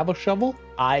to have a shovel.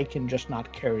 I can just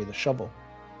not carry the shovel.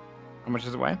 How much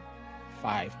does it weigh?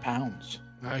 5 pounds.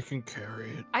 I can carry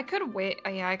it. I could wait.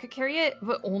 Yeah, I could carry it,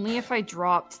 but only if I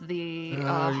dropped the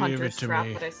hunter's trap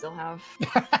that I still have.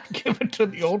 Give it to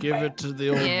the old man. Give it to the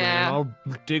old man. I'll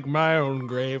dig my own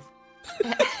grave.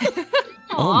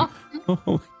 Aw.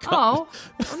 Oh, God.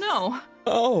 Oh no.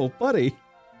 Oh, buddy.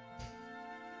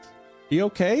 You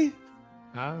okay?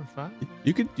 I'm fine.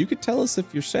 You could tell us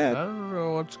if you're sad. I don't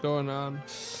know what's going on.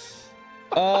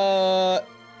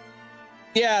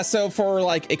 Yeah, so for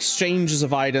like exchanges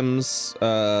of items,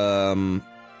 wait,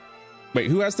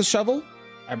 who has the shovel?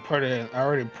 I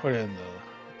already put in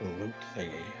the loot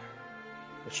thingy.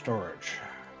 The storage.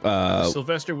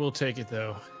 Sylvester will take it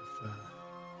though.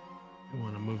 If you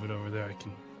want to move it over there, I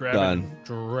can grab Done. it and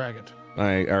drag it.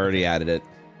 I already added it.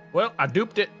 Well, I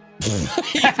duped it.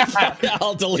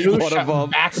 I'll delete one of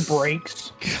them. Back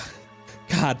breaks.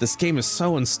 God, this game is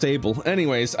so unstable.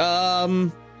 Anyways,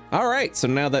 all right. So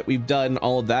now that we've done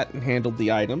all of that and handled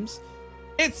the items,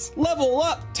 it's level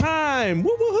up time.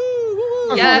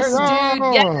 Woo-hoo-hoo. Yes,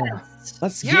 dude. Yes.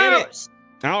 Let's get it.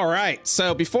 All right.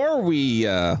 So before we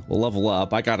level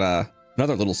up, I got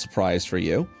another little surprise for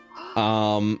you.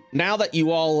 Now that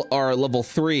you all are level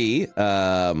 3,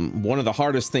 one of the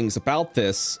hardest things about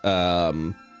this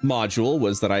module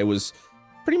was that I was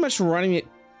pretty much running it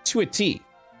to a T.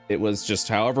 It was just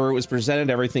however it was presented,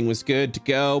 everything was good to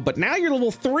go. But now you're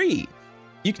level 3.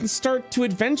 you can start to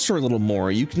adventure a little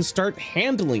more. You can start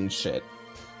handling shit.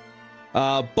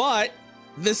 But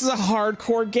this is a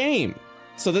hardcore game.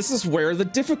 So this is where the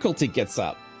difficulty gets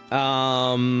up.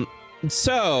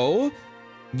 So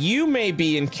you may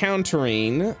be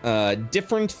encountering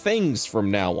different things from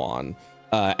now on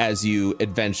as you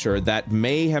adventure that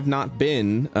may have not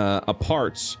been a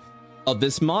part of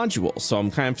this module. So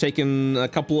I'm kind of taking a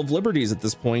couple of liberties at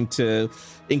this point to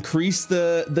increase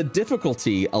the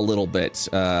difficulty a little bit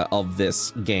of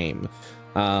this game.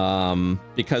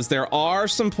 Because there are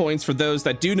some points for those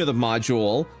that do know the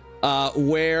module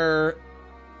where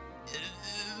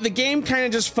the game kind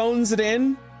of just phones it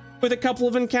in with a couple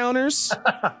of encounters.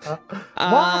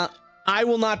 I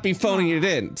will not be phoning it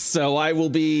in, so I will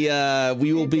be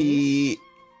we will be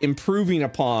improving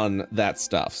upon that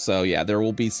stuff. So yeah, there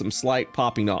will be some slight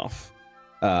popping off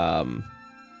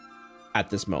at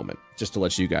this moment, just to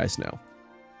let you guys know.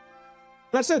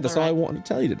 That's it. That's all I wanted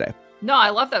to tell you today. No, I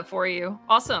love that for you.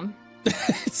 Awesome.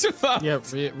 It's so fun. Yeah,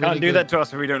 really Can't do that to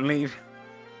us if we don't leave.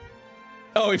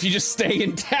 Oh, if you just stay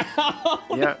in town.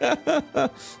 Yeah.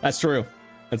 That's true.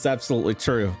 That's absolutely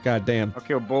true. God damn. I'll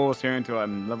kill balls here until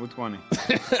I'm level 20.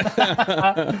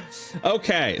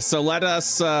 Okay, so let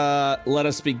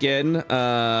us begin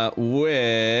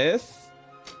with.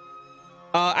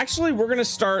 Actually, we're gonna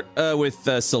start with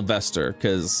Sylvester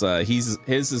because his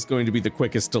is going to be the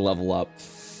quickest to level up.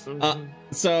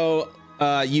 So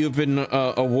you've been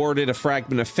awarded a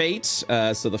fragment of fate.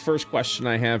 So the first question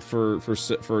I have for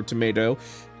Tomato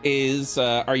is,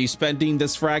 are you spending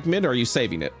this fragment or are you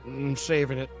saving it? I'm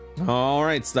saving it. All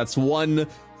right, so that's one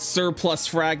surplus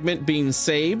fragment being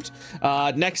saved.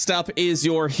 Next up is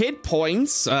your hit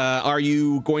points. Are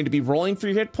you going to be rolling for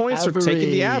your hit points or taking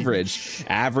the average?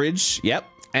 Average, yep.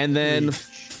 And then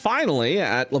finally,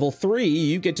 at level 3,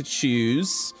 you get to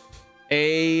choose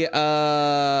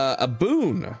a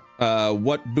boon.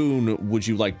 What boon would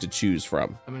you like to choose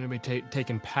from? I'm going to be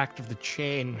taking Pact of the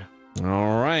Chain.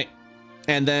 All right.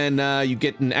 And then you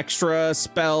get an extra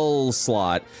spell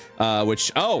slot,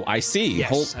 which, oh, I see.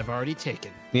 Yes, I've already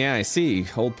taken. Yeah, I see.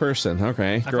 Hold person.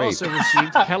 Okay, I've great. also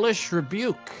received Hellish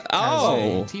Rebuke.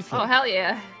 Oh. Oh, hell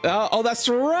yeah. Oh, that's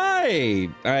right.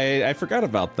 I forgot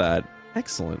about that.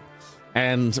 Excellent.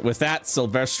 And with that,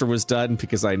 Sylvester was done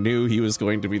because I knew he was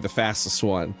going to be the fastest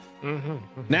one.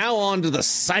 Now on to the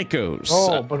psychos.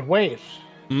 Oh, but wait.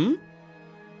 Hmm?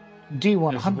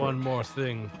 D100. There's one more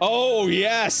thing. Oh,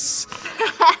 yes.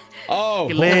 Oh,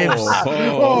 He lives.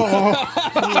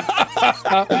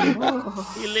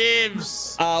 He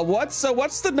lives.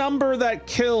 What's the number that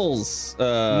kills?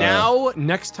 Now,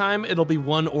 next time it'll be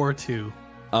 1 or 2.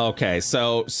 Okay,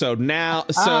 so now,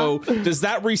 does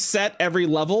that reset every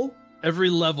level? Every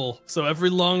level. So every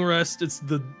long rest, it's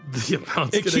the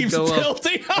amount's It gonna keeps go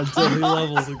building up until he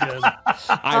levels again.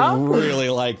 I really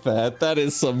like that. That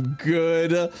is some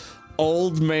good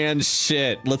old man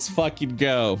shit. Let's fucking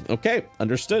go. Okay,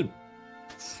 understood.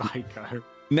 Psycho.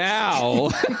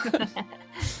 Now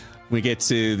we get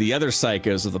to the other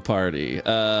psychos of the party.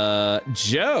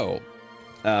 Joe.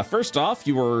 First off,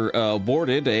 you were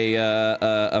awarded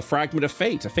a fragment of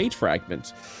fate, a fate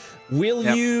fragment. Will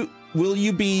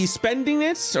you be spending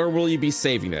it or will you be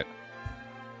saving it?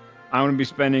 I'm gonna be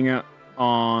spending it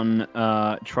on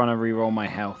trying to reroll my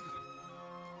health.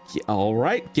 Yeah, all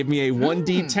right, give me a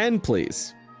 1d10,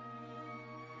 please.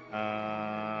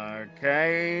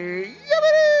 Okay.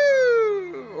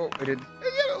 Oh, I did.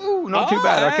 Ooh, not too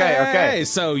bad. Okay.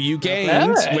 So you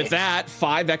gained with that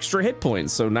 5 extra hit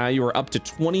points. So now you are up to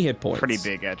 20 hit points. Pretty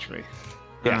big, actually.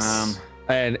 Yes.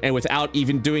 And without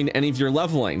even doing any of your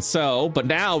leveling. So, but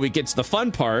now we get to the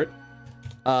fun part.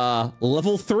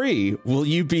 Level 3. Will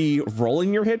you be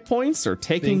rolling your hit points or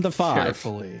taking the 5?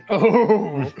 Carefully.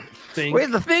 Oh.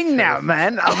 Where's the thing now,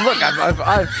 man? Look,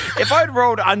 if I'd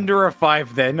rolled under a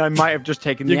 5, then I might have just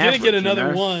taken the average. You're gonna get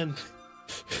another 1.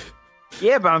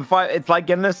 Yeah, but I'm 5. It's like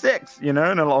getting a 6, in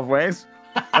a lot of ways.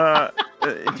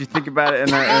 If you think about it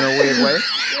in a weird way.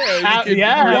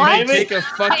 What? Take a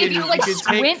fucking, you like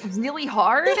squint really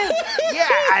hard? Yeah,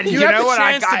 and you you have know a what?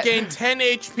 chance to gain 10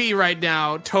 HP right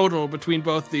now total between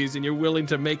both these, and you're willing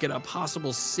to make it a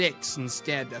possible 6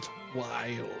 instead. That's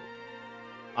wild.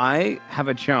 I have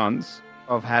a chance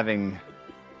of having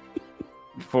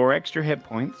 4 extra hit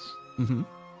points. Mm-hmm.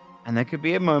 And there could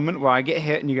be a moment where I get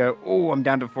hit and you go, oh, I'm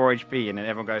down to 4 HP. And then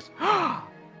everyone goes,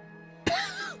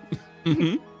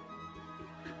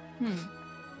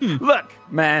 Look,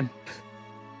 man.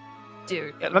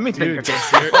 Dude. Yeah, let me think. Dude,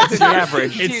 What's the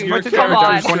average? It's Dude, your come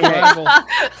on. survival.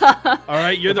 All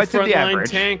right, you're If the I took the frontline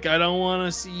average- tank. I don't want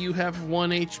to see you have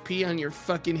 1 HP on your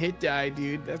fucking hit die,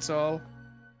 dude. That's all.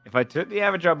 If I took the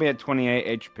average, I'll be at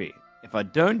 28 HP. If I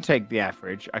don't take the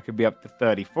average, I could be up to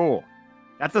 34.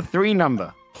 That's a 3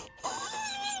 number.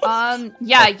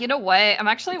 Yeah, you know what? I'm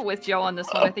actually with Joe on this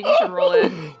one. I think you should roll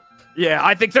it. Yeah,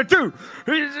 I think so too.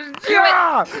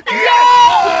 Yeah!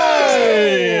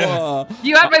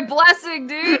 You had my blessing,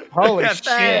 dude. Holy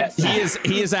shit.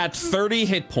 He is at 30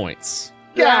 hit points.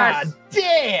 God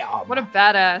damn. What a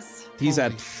badass. He's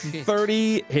at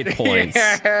 30 hit points.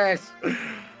 Yes.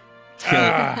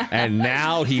 And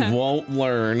now he won't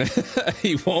learn.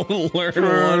 He won't learn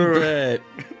one bit.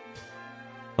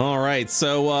 All right,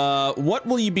 so what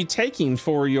will you be taking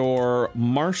for your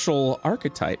martial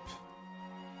archetype?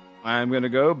 I'm gonna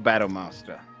go Battle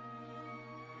Master.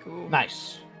 Cool.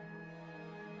 Nice.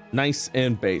 Nice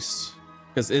and base.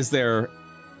 Because is there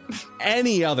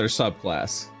any other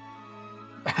subclass?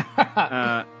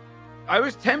 I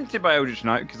was tempted by Eldritch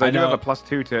Knight because I do have a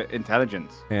 +2 to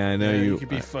intelligence. Yeah, I know You could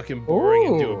be fucking boring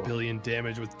and do a billion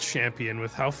damage with champion.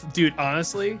 With how, dude?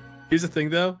 Honestly, here's the thing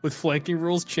though. With flanking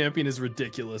rules, champion is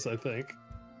ridiculous. I think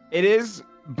It is,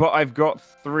 but I've got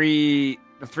the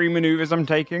 3 maneuvers I'm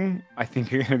taking, I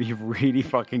think are gonna be really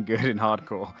fucking good in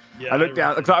hardcore. Yeah, I looked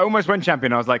down because I almost went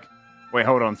champion. I was like, wait,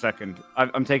 hold on a second.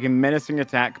 I'm taking menacing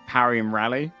attack, parry, and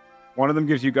rally. One of them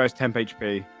gives you guys temp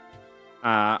HP.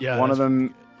 One of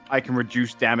them I can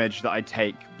reduce damage that I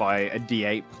take by a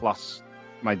D8 plus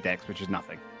my dex, which is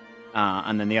nothing.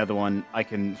 And then the other one, I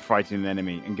can frighten an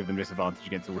enemy and give them disadvantage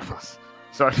against all of us.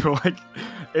 So I feel like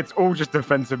it's all just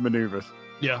defensive maneuvers.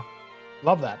 Yeah.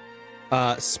 Love that.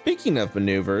 Speaking of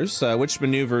maneuvers, which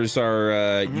maneuvers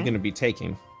are you going to be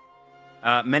taking?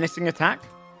 Menacing attack.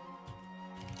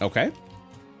 Okay.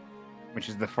 Which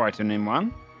is the frightening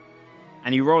one.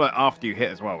 And you roll it after you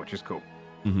hit as well, which is cool.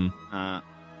 Mm-hmm. A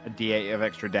D8 of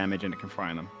extra damage and it can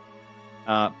frighten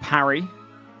them. Parry.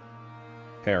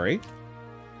 Parry.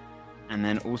 And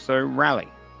then also rally.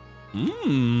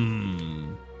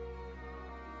 Mmm.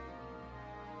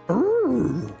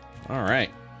 All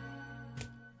right.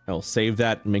 I'll save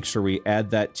that and make sure we add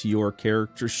that to your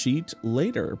character sheet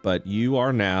later. But you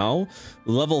are now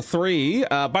level 3.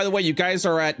 By the way, you guys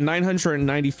are at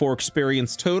 994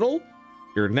 experience total.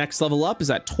 Your next level up is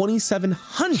at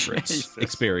 2,700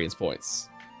 experience points.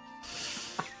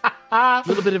 A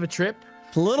little bit of a trip.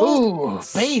 Ooh,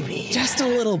 baby. Just a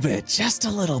little bit. Just a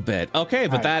little bit. Okay,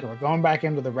 but So we're going back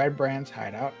into the Red Brand's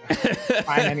hideout.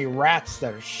 Find any rats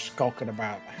that are skulking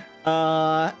about.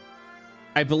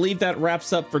 I believe that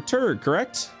wraps up for Turg,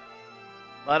 correct?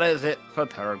 That is it for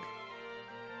Turg.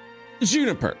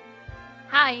 Juniper.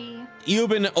 Hi. You've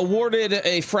been awarded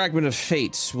a fragment of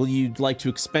fate. Will you like to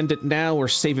expend it now or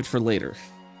save it for later?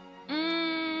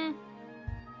 I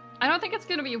don't think it's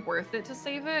gonna be worth it to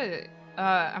save it.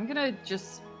 I'm gonna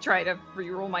just try to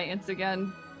reroll my ints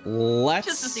again.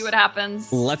 Just to see what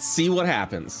happens. Let's see what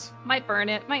happens. Might burn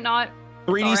it, might not.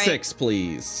 3d6, right.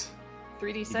 Please.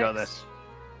 3d6. You got this.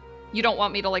 You don't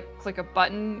want me to like click a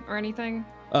button or anything?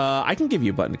 I can give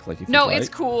you a button to click if No, you'd it's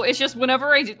like. cool. It's just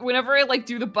whenever I like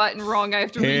do the button wrong, I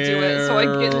have to redo it, so I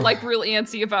get like real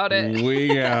antsy about it. We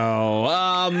go.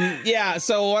 Yeah.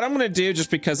 So what I'm gonna do,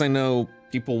 just because I know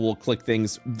people will click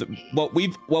things, what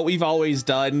we've always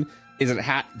done is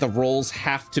the rolls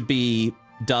have to be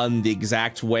done the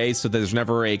exact way, so there's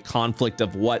never a conflict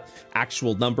of what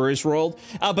actual number is rolled.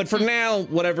 But for now,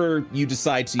 whatever you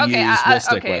decide to use, we'll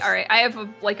stick with. All right. I have a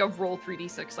roll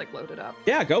 3d6 like loaded up.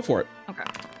 Yeah, go for it. Okay.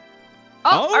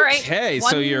 Oh, all right. Okay,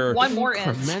 so you're one more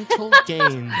int. Incremental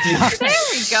gains. There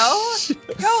we go.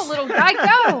 Go, little guy,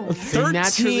 go. They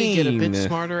naturally get a bit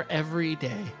smarter every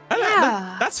day.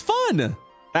 Yeah. That's fun.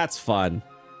 That's fun.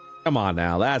 Come on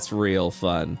now, that's real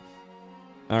fun.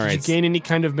 All right. Did you gain any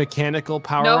kind of mechanical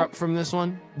power up from this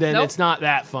one? Then it's not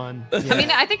that fun. Yeah. I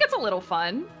mean, I think it's a little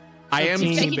fun.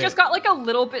 He just got like a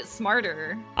little bit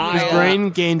smarter. His brain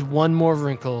gained one more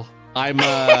wrinkle. I've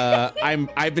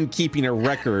been keeping a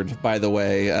record, by the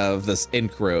way, of this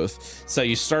int growth. So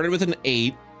you started with an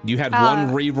 8, you had one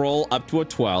reroll up to a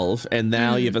 12, and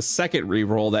now you have a second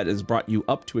reroll that has brought you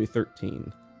up to a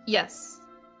 13. Yes.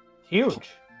 Huge.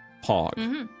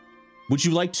 Pog. Would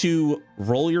you like to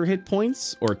roll your hit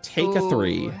points or take a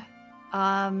 3?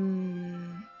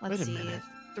 Let's see.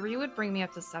 3 would bring me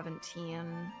up to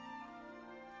 17.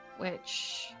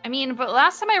 Which, I mean, but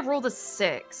last time I rolled a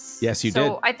 6. Yes, you did.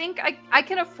 So I think I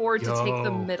can afford to take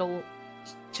the middle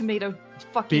tomato.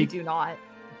 Fucking do not.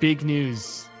 Big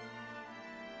news.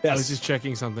 Yes. I was just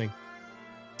checking something.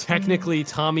 Technically,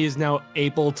 Tommy is now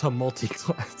able to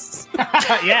multi-class.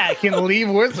 Yeah, I can leave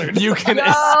wizard. You can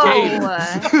escape.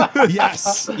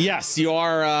 yes, you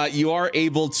are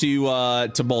able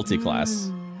to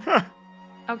multi-class.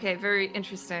 Okay, very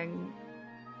interesting.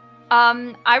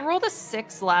 I rolled a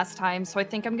 6 last time, so I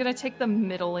think I'm gonna take the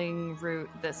middling route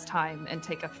this time and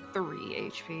take a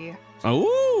 3 HP.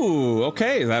 Oh,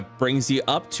 okay. That brings you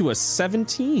up to a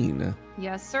 17.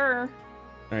 Yes, sir.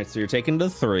 All right, so you're taking the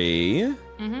 3.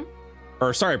 Mm-hmm.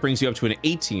 Or sorry, it brings you up to an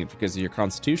 18 because of your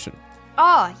constitution.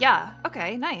 Oh, yeah.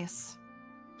 Okay, nice.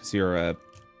 Because you're a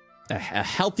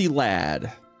healthy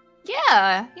lad.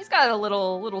 Yeah, he's got a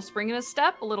little spring in his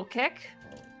step, a little kick.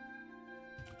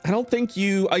 I don't think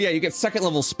you. Oh yeah, you get second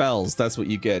level spells. That's what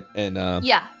you get. And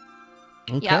yeah.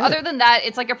 Okay. Yeah. Other than that,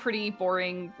 it's like a pretty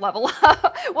boring level.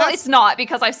 Well, it's not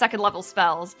because I have second level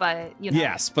spells, but you know.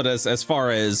 Yes, but as far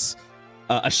as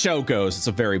a show goes, it's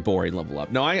a very boring level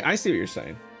up. No, I see what you're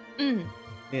saying. Mm.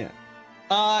 Yeah.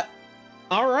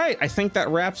 All right. I think that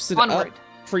wraps it up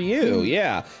for you.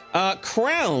 Yeah.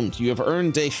 Crowned. You have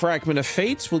earned a fragment of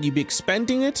fate. Will you be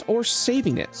expending it or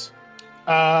saving it?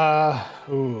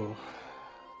 Ooh.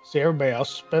 See, everybody else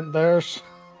spent theirs.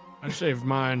 I saved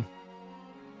mine.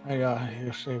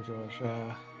 You saved yours.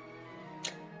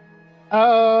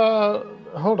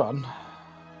 Hold on.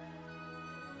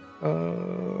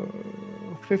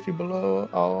 50 below,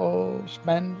 I'll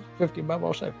spend. 50 above,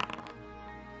 I'll save.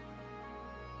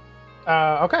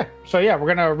 Okay. So yeah,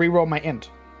 we're gonna re-roll my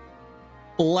int.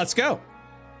 Let's go.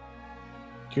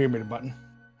 Can you give me the button?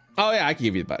 Oh yeah, I can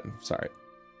give you the button. Sorry.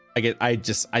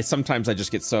 Sometimes I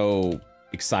just get so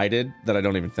excited that I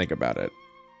don't even think about it.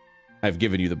 I've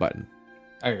given you the button.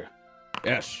 There you go.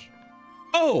 Yes.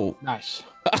 Oh, nice.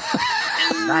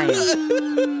 Nice.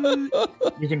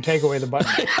 You can take away the button.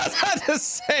 I was about to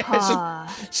say, it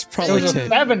was a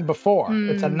 7 before.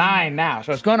 It's a 9 now,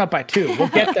 so it's going up by 2. We'll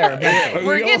get there.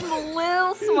 We're getting a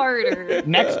little smarter.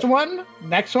 Next one,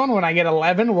 when I get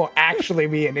 11, will actually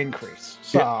be an increase.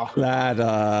 So yeah,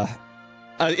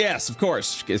 that yes, of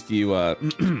course. If you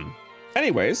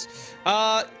anyways,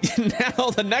 now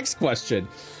the next question.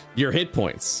 Your hit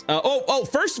points.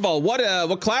 First of all,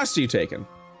 what class are you taking?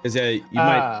 Is it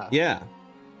yeah.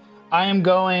 I am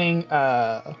going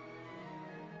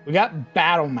we got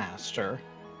Battle Master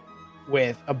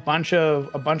with a bunch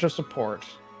of support,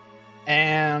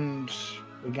 and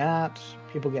we got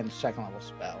people getting second level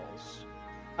spells.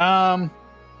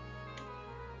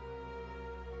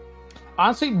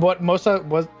 Honestly, what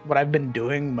I've been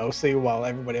doing mostly while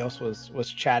everybody else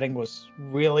was chatting was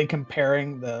really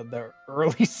comparing the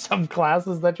early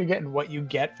subclasses that you get and what you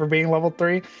get for being level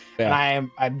 3. Yeah.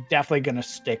 And I'm definitely gonna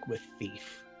stick with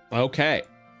Thief. Okay.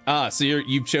 So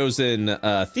you've chosen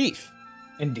Thief.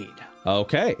 Indeed.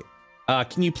 Okay.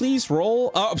 Can you please roll?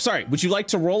 Oh, I'm sorry. Would you like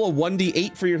to roll a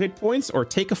 1d8 for your hit points or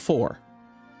take a 4?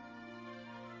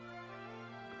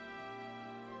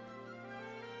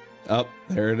 Oh,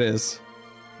 there it is.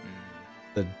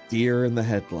 The deer in the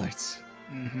headlights.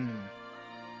 Mm-hmm.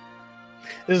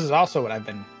 This is also what I've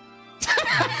been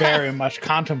very much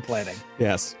contemplating.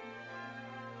 Yes.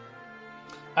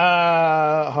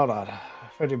 Hold on.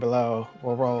 50 below,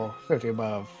 we'll roll. 50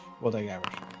 above, we'll take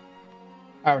average.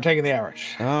 All right, we're taking the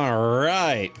average. All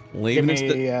right. Give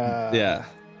me, yeah.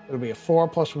 It'll be a 4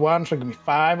 plus 1, so give me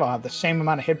 5. I'll have the same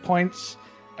amount of hit points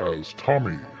as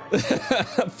Tommy.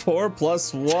 4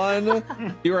 plus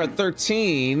 1. You're at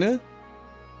 13.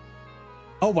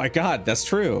 Oh my god, that's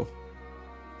true.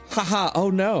 Haha, oh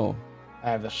no.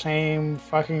 I have the same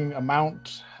fucking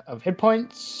amount of hit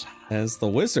points as the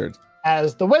wizard.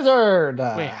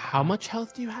 Wait, how much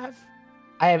health do you have?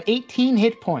 I have 18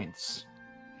 hit points.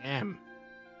 Damn.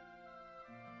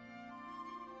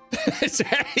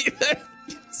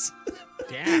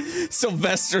 Damn.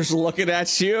 Sylvester's looking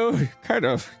at you.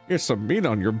 You're some meat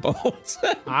on your bones.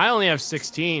 I only have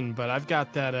 16, but I've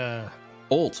got that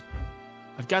old.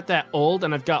 I've got that old,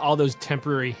 and I've got all those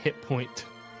temporary hit point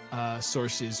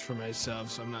sources for myself,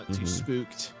 so I'm not too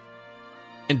spooked.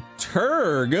 And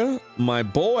Turg, my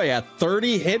boy, at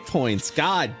 30 hit points.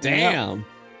 God damn.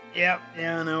 Yep.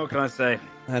 Yeah, I know. What can I say?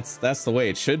 That's the way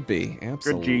it should be.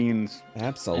 Absolutely. Good genes.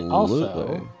 Absolutely. And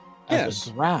also, as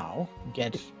a drow,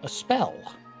 get a spell.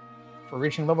 For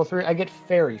reaching level 3, I get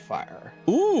Fairy Fire.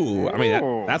 Ooh, I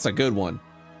mean, that's a good one.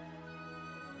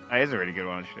 That is a really good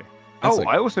one, actually.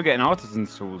 I also get an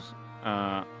Artisan's Tools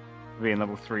being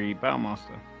level 3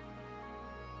 Battlemaster.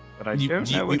 But I don't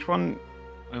know which one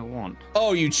I want.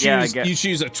 Oh, you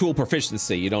choose a tool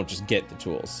proficiency. You don't just get the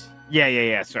tools.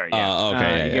 Yeah. Sorry. Yeah.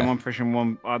 Okay. You get one proficient,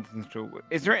 one Artisan's Tool.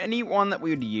 Is there any one that we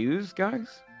would use,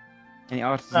 guys? Any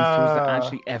Artisan's Tools that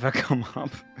actually ever come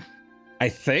up? I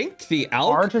think the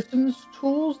Artisan's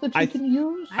Tools that you can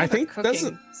use? I think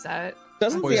doesn't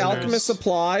the alchemist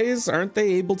supplies, aren't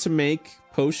they able to make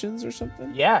potions or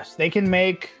something? Yes, they can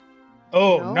make.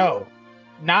 Oh no.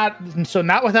 Not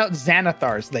without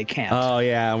Xanathars, they can't. Oh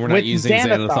yeah, we're not using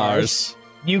Xanathars.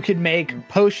 You could make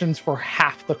potions for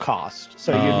half the cost.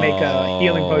 So you'd make a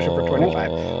healing potion for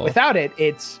 25. Without it,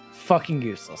 it's fucking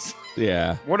useless.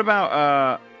 Yeah. What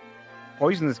about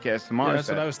poisonous gas? Yeah, that's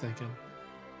what I was thinking.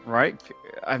 Right?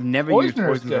 I've never used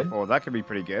poison before. That could be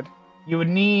pretty good. You would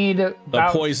need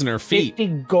about poisoner feet. 50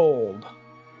 gold.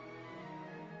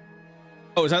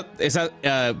 Oh, is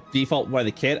that default by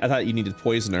the kit? I thought you needed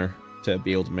poisoner to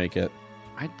be able to make it.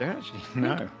 I don't actually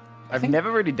know. I've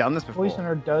never really done this before.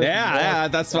 Poisoner does. Yeah,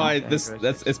 that's why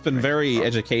it's been very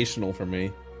educational for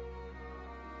me.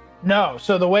 No,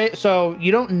 so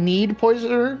you don't need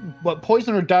poisoner. What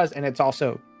poisoner does, and it's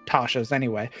also Tasha's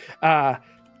anyway.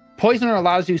 Poisoner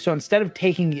allows you, so instead of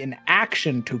taking an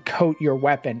action to coat your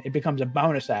weapon, it becomes a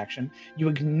bonus action. You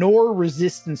ignore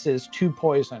resistances to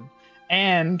poison,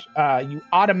 and you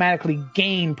automatically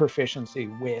gain proficiency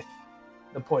with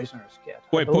the poisoner's kit.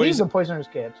 Wait, I believe the poisoner's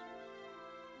kit.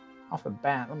 Off the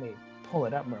bat, let me pull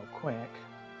it up real quick.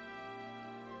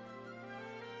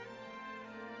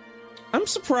 I'm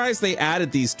surprised they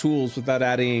added these tools without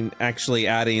actually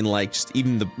adding like just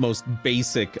even the most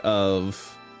basic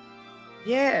of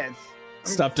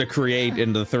stuff to create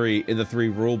in the three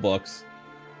rule books.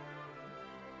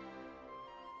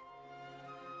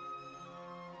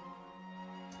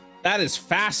 That is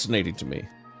fascinating to me.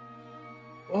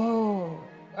 Oh,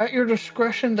 at your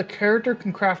discretion, the character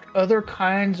can craft other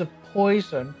kinds of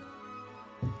poison.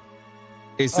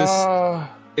 Is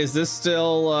this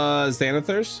still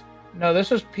Xanathars? No,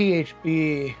 this is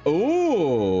PHB.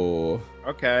 Ooh.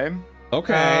 Okay.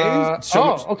 Okay.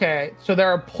 Okay. So there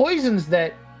are poisons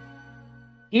that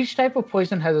each type of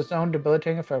poison has its own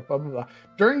debilitating effect, blah, blah, blah.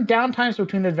 During downtimes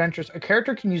between adventures, a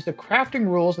character can use the crafting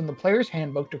rules in the player's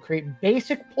handbook to create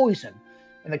basic poison,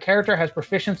 and the character has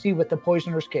proficiency with the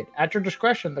poisoner's kit. At your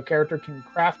discretion, the character can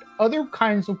craft other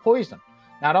kinds of poison.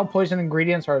 Not all poison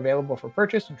ingredients are available for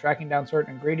purchase, and tracking down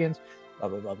certain ingredients, blah,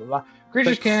 blah, blah, blah, blah.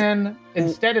 Creatures can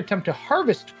instead attempt to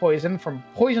harvest poison from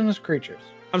poisonous creatures.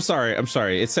 I'm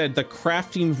sorry. It said the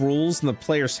crafting rules in the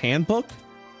player's handbook?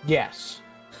 Yes.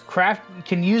 You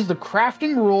can use the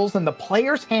crafting rules in the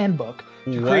player's handbook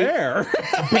to create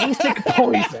basic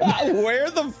poison. Where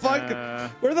the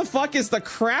fuck is the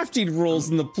crafting rules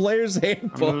in the player's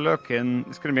handbook? I'm looking.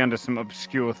 It's going to be under some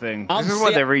obscure thing. This is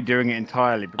why they're redoing it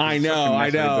entirely. I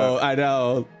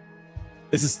know.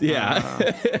 This is, yeah.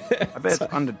 I bet it's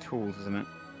under tools, isn't it?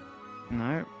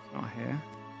 No, it's not here.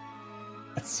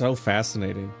 That's so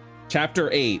fascinating. Chapter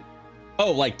 8.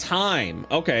 Oh, like time.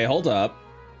 Okay, hold up.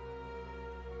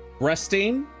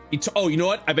 Resting. Oh, you know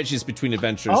what? I bet you it's between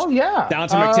adventures. Oh, yeah.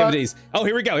 Downtime activities. Oh,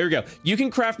 here we go. You can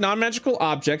craft non-magical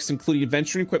objects, including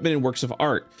adventuring equipment and works of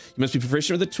art. You must be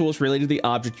proficient with the tools related to the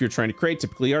object you're trying to create,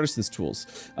 typically artisan's tools.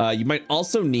 You might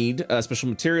also need special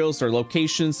materials or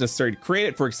locations necessary to create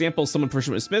it. For example, someone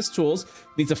proficient with smith's tools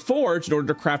needs a forge in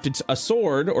order to craft a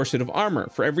sword or suit of armor.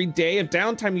 For every day of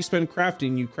downtime you spend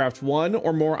crafting, you craft one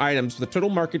or more items with a total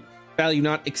market value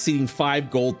not exceeding 5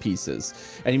 gold pieces,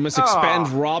 and you must expend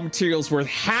raw materials worth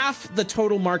half the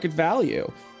total market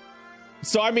value.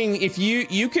 So I mean, if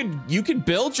you could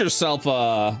build yourself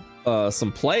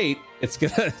some plate, it's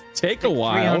gonna take a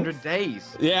while. 300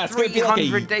 days. Yeah, it's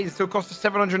 300 days. It still costs us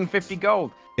 750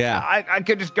 gold. Yeah, I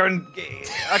could just go and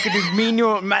I could do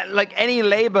menial, like any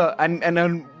labor, and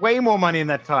earn way more money in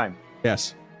that time.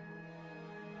 Yes,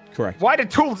 correct. Why do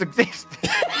tools exist?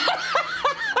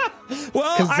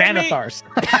 Well, because Xanathars.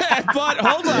 But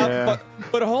hold up,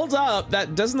 but hold up.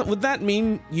 Would that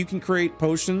mean you can create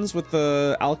potions with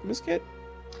the alchemist kit?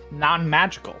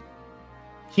 Non-magical.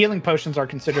 Healing potions are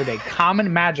considered a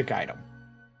common magic item.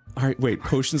 All right, wait.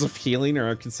 Potions of healing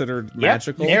are considered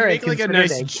magical. They're make like a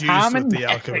nice juice with the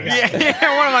alchemist.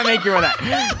 Yeah, what am I making with that?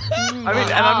 I mean,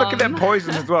 and I'm looking at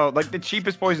poisons as well. Like the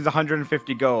cheapest poison is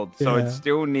 150 gold, so it'd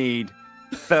still need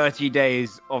 30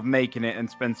 days of making it and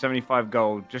spend 75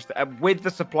 gold just with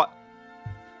the supply.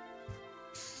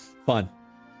 Fun.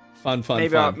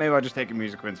 Maybe I'll just take a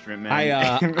musical instrument,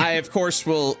 man. I of course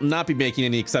will not be making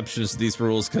any exceptions to these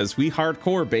rules because we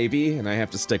hardcore, baby, and I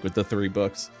have to stick with the 3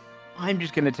 books. I'm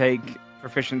just gonna take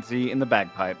proficiency in the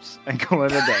bagpipes and call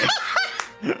it a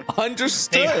day.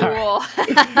 Understood. Cool.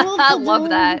 I love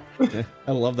that.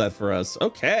 I love that for us.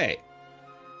 Okay,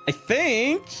 I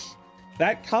think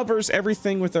that covers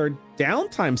everything with our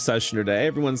downtime session today.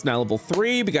 Everyone's now level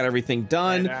 3. We got everything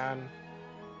done. Right on.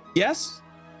 Yes?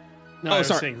 No, I was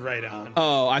saying right on.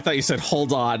 Oh, I thought you said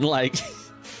hold on. Like,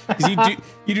 you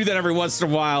do that every once in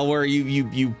a while where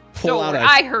you pull out a...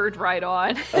 I heard right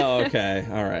on. Oh, okay.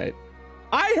 All right.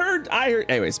 I heard.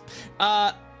 Anyways.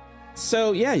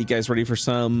 So yeah, you guys ready for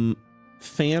some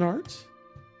fan art.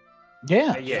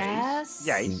 Yeah. Yes.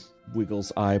 Yes.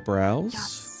 Wiggles eyebrows.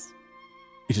 Yes.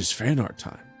 It is fan art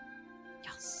time.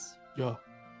 Yes. Yeah.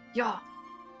 Yeah.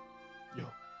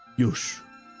 Yush.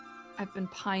 I've been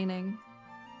pining.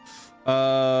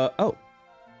 Oh.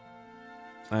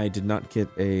 I did not get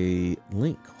a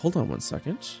link. Hold on 1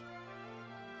 second.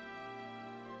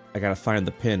 I gotta find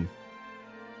the pin.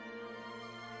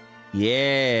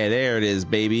 Yeah, there it is,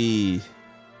 baby.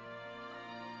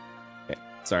 Okay,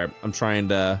 sorry, I'm trying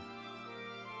to...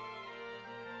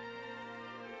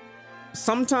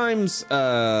 Sometimes,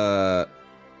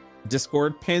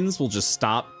 Discord pins will just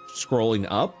stop scrolling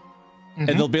up. And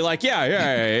they'll be like, yeah,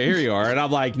 here you are. And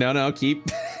I'm like, no, keep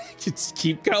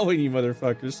going, you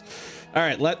motherfuckers. All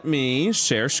right, let me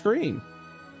share screen.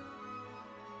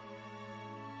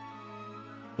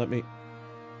 Let me...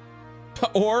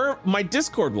 Or my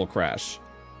Discord will crash.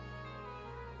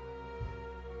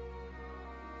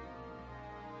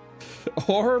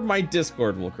 Or my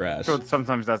Discord will crash. So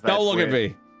sometimes that's Don't look at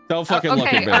me. Don't fucking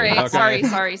look at me. All right.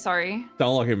 Okay? Sorry.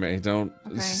 Don't look at me. Don't.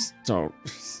 Okay. Don't.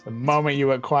 The moment you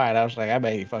went quiet, I was like, I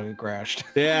bet he fucking crashed.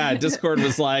 Yeah, Discord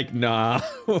was like, nah,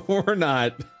 we're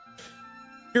not.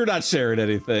 You're not sharing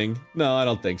anything. No, I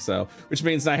don't think so. Which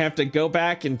means I have to go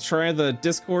back and try the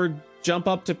Discord jump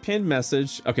up to pin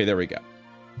message. Okay, there we go.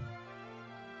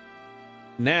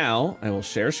 Now I will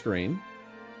share screen.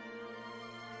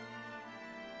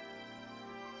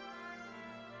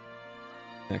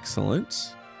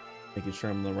 Excellent. Making sure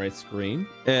I'm on the right screen.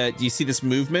 Do you see this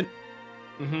movement?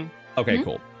 Mm-hmm. Okay,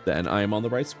 cool. Then I am on the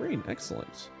right screen.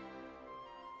 Excellent.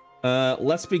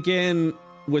 Let's begin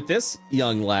with this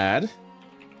young lad.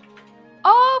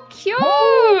 Oh,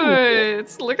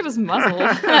 cute! Look at his muzzle.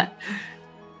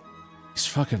 He's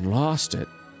fucking lost it.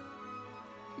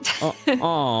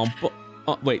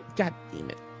 Wait, god damn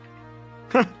it.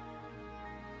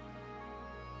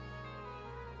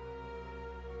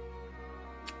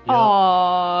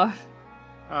 Aww.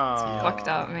 Oh. Fucked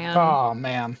up, man. Oh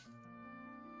man,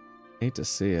 Hate to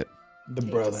see it. the Hate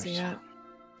to brothers. see it.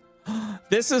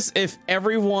 This is if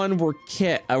everyone were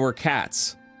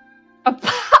cats.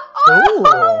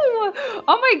 Oh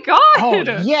my god! Oh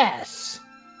yes,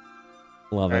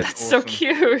 Love it. That's so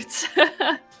cute.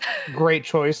 great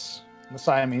choice. The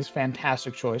Siamese,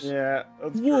 fantastic choice. Yeah.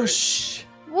 That's Whoosh.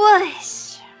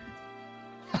 Whoosh.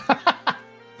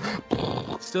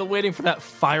 Still waiting for that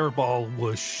fireball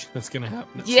whoosh that's gonna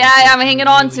happen. Yeah, I'm hanging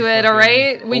on to it,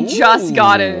 alright? We just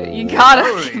got it. You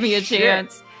gotta give me a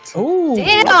chance. Ooh,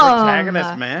 Damn!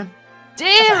 protagonist, man. that's a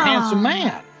Damn! handsome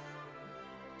man.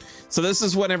 So this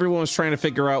is when everyone was trying to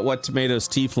figure out what Tomato's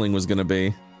tiefling was going to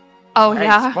be. Oh, Hey,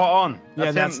 yeah. spot on.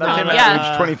 Yeah, That's that's him not-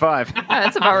 at age 25. Yeah,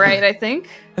 that's about right, I think.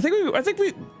 I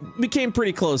think we came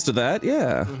pretty close to that.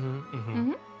 Yeah.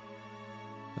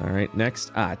 All right.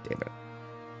 Next. Ah, damn it.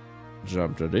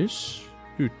 Jump to this.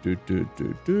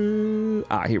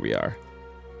 Ah, here we are.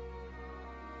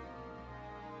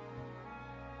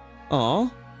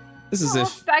 Aw. This is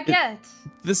baguette.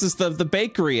 This is the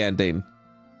bakery ending.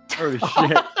 Holy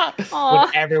shit. When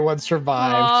everyone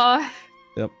survived.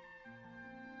 Yep.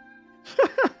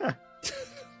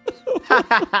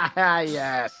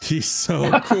 Yes. He's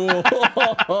so cool.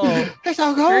 It's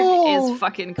so Kirk cool. is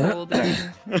fucking cool, dude.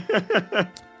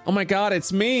 Oh my god,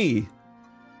 it's me.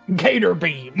 Gator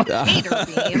beam. Gator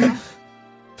beam.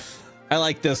 I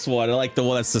like this one. I like the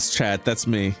one that's this chat. That's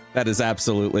me. That is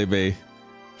absolutely me.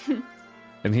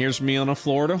 And here's me on a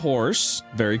Florida horse.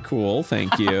 Very cool.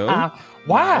 Thank you. Wow.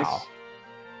 Nice.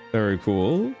 Very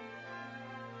cool.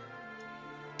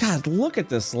 God, look at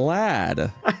this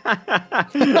lad. Oh,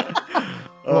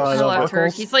 I I love love it.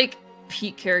 Kirk. He's like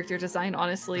peak character design,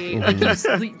 honestly.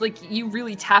 Like you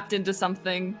really tapped into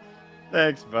something.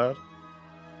 Thanks, bud.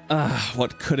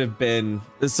 What could have been?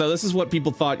 So this is what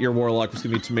people thought your warlock was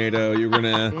gonna be. Tomato. You're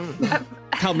gonna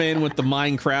come in with the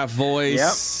Minecraft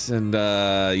voice, and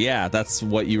yeah, that's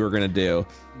what you were gonna do.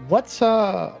 What's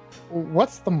the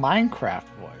Minecraft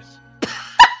voice?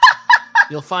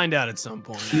 You'll find out at some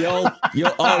point. You'll baby.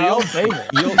 I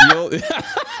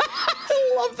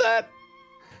love that.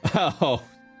 Oh,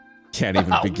 can't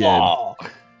even begin. Whoa.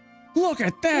 Look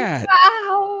at that.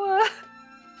 Wow.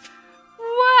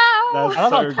 Wow. That's I love so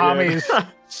how good. Tommy's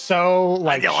so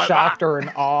like I know shocked or in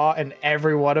awe in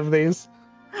every one of these.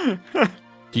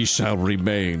 He shall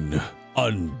remain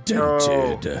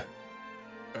undented.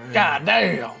 God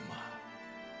damn.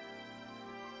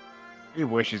 He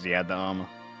wishes he had the armor.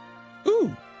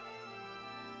 Ooh.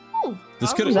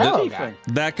 This could that have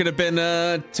that could have been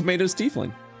Tomato's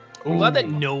tiefling. I'm glad that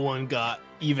no one got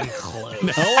even close.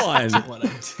 No one. to what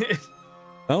I did.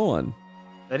 No one.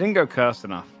 They didn't go cursed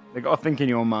enough. They got to think in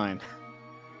your mind.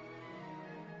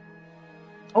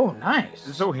 Oh, nice.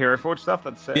 This is all Hero Forge stuff.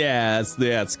 That's it. Yeah, it's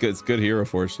good. It's good Hero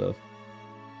Forge stuff.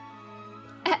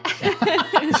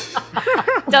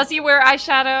 Does he wear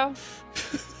eyeshadow?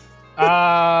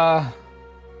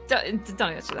 Don't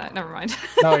answer that. Never mind.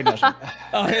 No, he doesn't.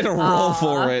 I had to roll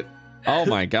for it. Oh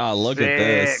my god, look at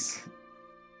this.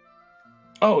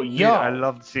 Oh, Dude, yo. I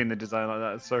loved seeing the design like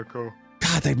that. It's so cool.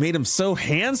 God, they made him so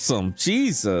handsome.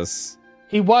 Jesus.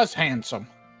 He was handsome.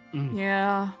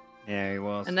 Yeah. Yeah, he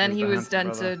was. And then he the was handsome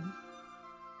brother. dented.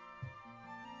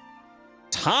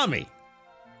 Tommy.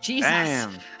 Jesus.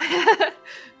 Damn.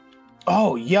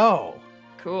 Oh, yo.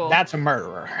 Cool. That's a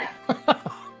murderer.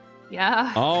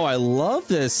 Yeah. Oh, I love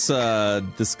this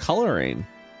this coloring.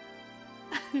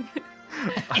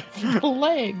 The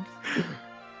legs.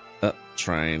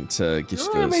 Trying to get you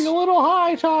You're aiming a little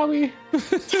high, Tommy.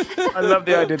 I love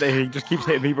the idea that he just keeps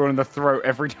hitting people in the throat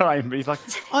every time, but he's like,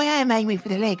 I am aiming for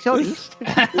the legs, honest.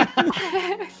 My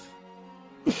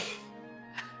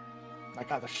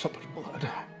God, there's so much blood.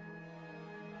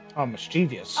 Oh,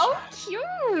 mischievous. Oh,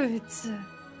 cute.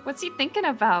 What's he thinking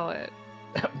about?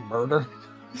 Murder.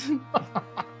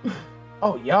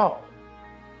 Oh, yo.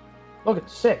 Looking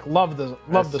sick. Love the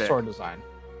sick. sword design.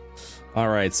 All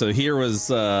right, so here was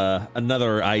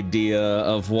another idea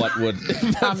of what would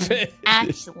fit.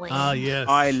 Actually. Ah, yes.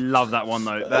 I love that one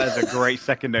though. That is a great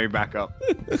secondary backup.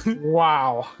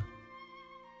 Wow.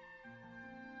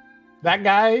 That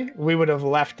guy, we would have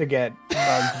left to get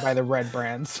mugged by the red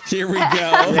brands. Here we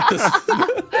go.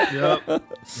 Yep.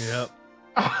 Yep.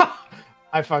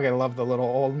 I fucking love the little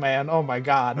old man. Oh my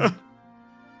God.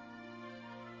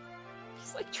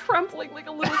 He's like trembling like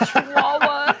a little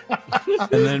chihuahua.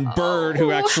 And then Bird,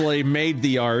 who actually made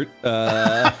the art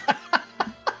of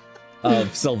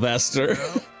Sylvester.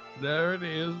 There it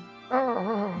is.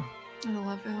 Oh, I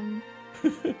love him.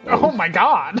 oh my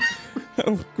God.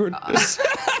 Oh, goodness.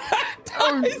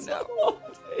 Oh,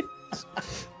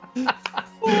 no.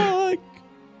 Fuck.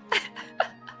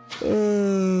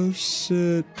 Oh,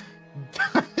 shit.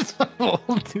 It's an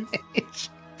old age.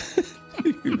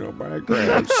 You know my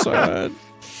grandson.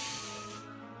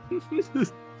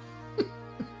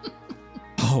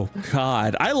 Oh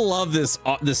God, I love this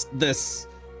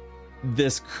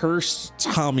this cursed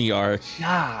Tommy arc.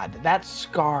 God, that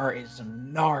scar is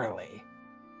gnarly.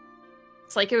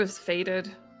 It's like it was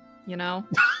fated, you know?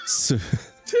 So,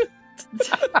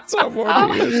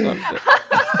 someone here, something.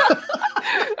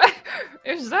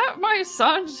 Is that my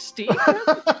son, Steve?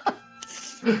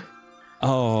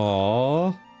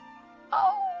 Oh.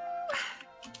 Oh.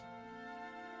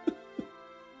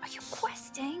 Are you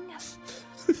questing?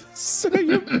 So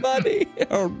you buddy.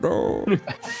 Oh no.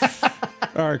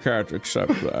 I can't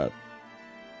accept that.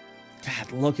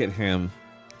 God, look at him.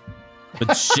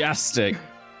 Majestic.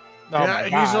 Oh my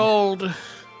God. He's old.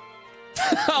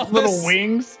 Oh, Little this-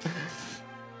 wings.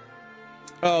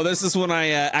 Oh, this is when I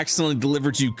accidentally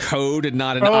delivered you code and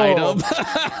not an item.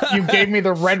 You gave me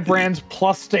the red brands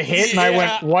plus to hit, and I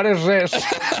went, what is this?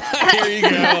 Here you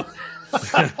go.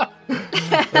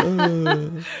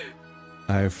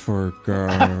 I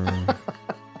forgot.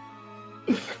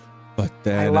 But I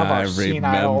then love I our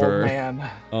senile old remember.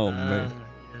 man. Oh, man.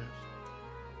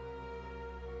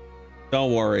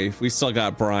 Don't worry. We still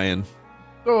got Brian.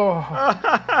 Oh,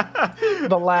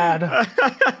 the lad.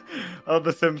 Oh,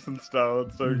 the Simpsons style.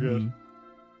 It's so good.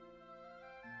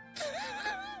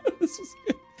 This is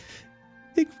good.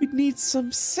 I think we need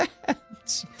some sand.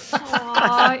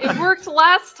 Aw, it worked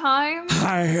last time.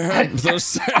 I am the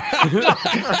sand.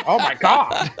 Oh my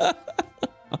God.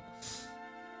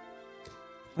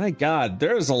 My God,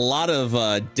 there's a lot of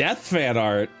death fan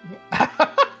art.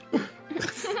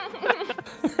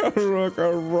 Look,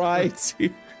 right.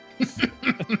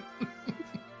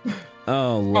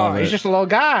 Oh, love He's it. just a little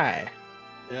guy.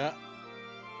 Yeah.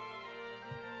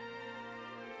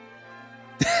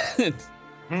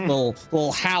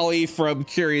 little Howie from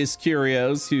Curious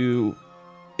Curios, who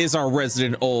is our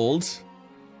resident old.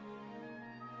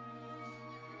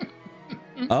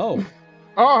 Oh.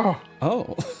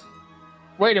 Oh,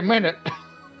 wait a minute.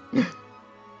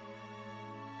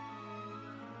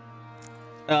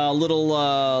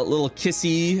 Little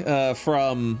Kissy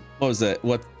from, what was it?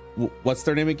 What's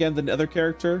their name again? The other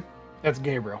character? That's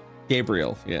Gabriel.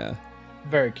 Gabriel, yeah.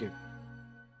 Very cute.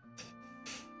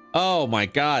 Oh my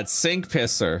God, Sink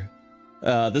Pisser.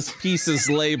 This piece is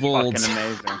labeled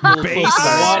Fucking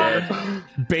amazing.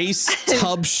 base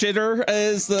tub shitter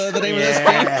is the name of this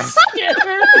piece.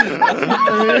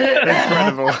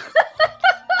 Incredible.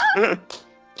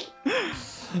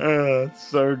 It's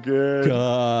so good.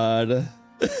 God.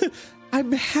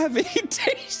 I'm having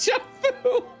deja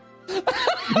vu.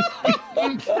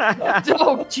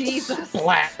 Oh, Jesus.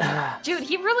 Splat. Dude,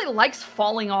 he really likes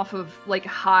falling off of, like,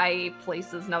 high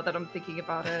places now that I'm thinking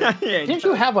about it. Yeah, Didn't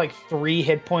you have like 3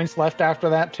 hit points left after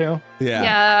that too? Yeah.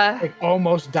 Yeah. Like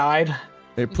almost died.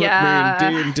 They put Yeah.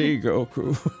 me in D&D,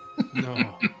 Goku.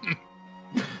 No.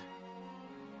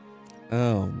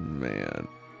 Oh, man.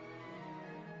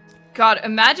 God,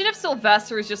 imagine if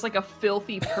Sylvester was just like a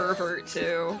filthy pervert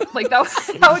too. Like that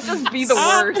would just be the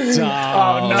worst.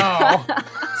 Stop. Oh no.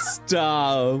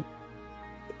 Stop.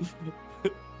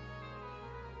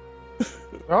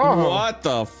 Oh. What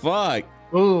the fuck?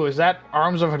 Ooh, is that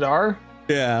Arms of Hadar?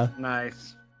 Yeah.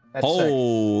 Nice. That's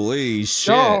Holy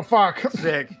shit. Oh fuck.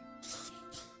 Sick.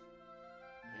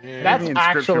 That's The inscription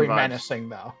actually vibes. menacing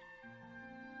though.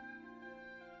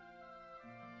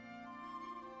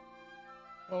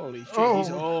 Holy shit, Oh. he's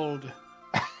old.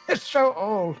 It's so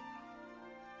old.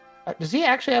 Does he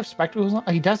actually have spectacles on?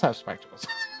 Oh, he does have spectacles.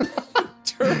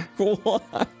 Turquoise.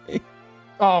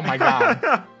 Oh my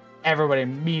god. Everybody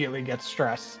immediately gets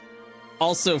stressed.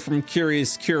 Also from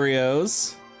Curious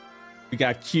Curios, we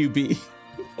got QB.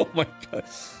 Oh my god.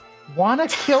 Wanna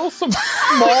kill some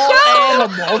small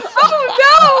animals?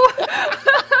 Oh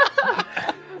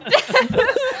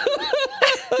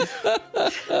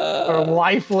no! Or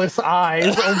lifeless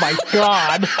eyes. Oh my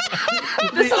god.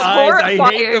 This is I hate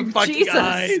horrifying. the fucking Jesus.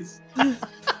 eyes.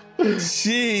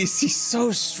 Jeez, he's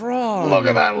so strong. Look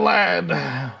at that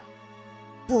lad.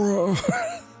 Bro.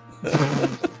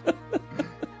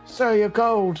 Sir, you're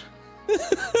cold.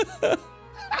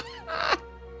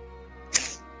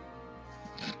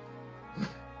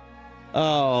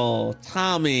 Oh,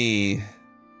 Tommy.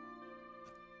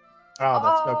 Oh,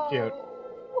 that's so cute.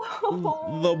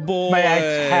 The boy. May I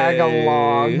tag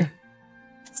along?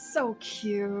 So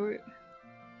cute.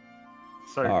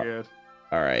 So Oh. good.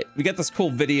 All right, we got this cool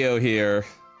video here.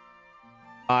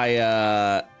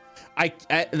 I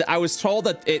was told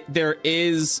that there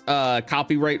is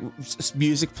copyright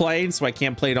music playing, so I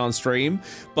can't play it on stream.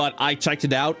 But I checked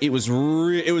it out. It was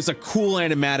a cool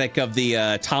animatic of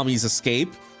the Tommy's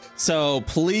escape. So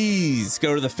please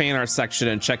go to the fan art section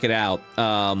and check it out.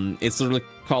 It's literally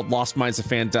called Lost Minds of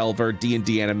Phandelver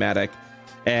D&D animatic.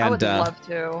 And I would love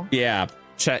to. yeah,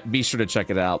 be sure to check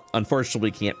it out. Unfortunately,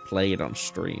 we can't play it on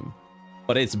stream,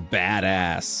 but it's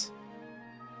badass.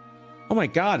 Oh my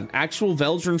god, an actual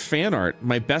Veldrin fan art.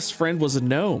 My best friend was a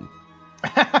gnome.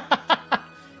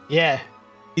 Yeah.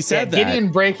 He said that.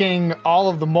 Gideon breaking all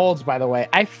of the molds, by the way.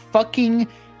 I fucking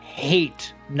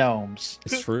hate gnomes.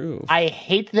 It's true. I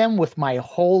hate them with my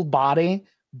whole body,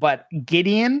 but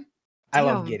Gideon, I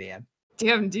love Damn. Gideon.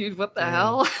 Damn, dude, what the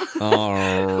hell?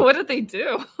 Oh. What did they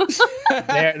do?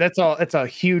 That's all. It's a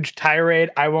huge tirade.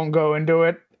 I won't go into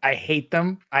it. I hate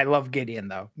them. I love Gideon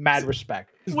though. Mad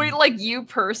respect. Wait, like you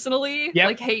personally? Yep.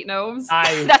 Like hate gnomes?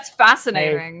 I- That's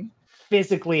fascinating.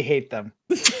 Physically hate them.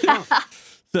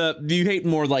 You hate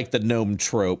more like the gnome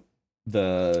trope,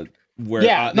 where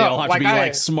Yeah, they no, all have like to be I-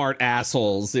 like smart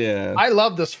assholes. Yeah. I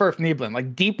love this Svirfneblin.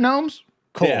 Like deep gnomes,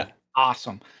 cool, Yeah.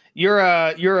 awesome. You're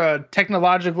a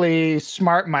technologically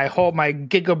smart. My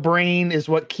giga brain is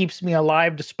what keeps me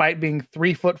alive despite being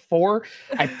 3'4".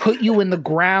 I put you in the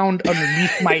ground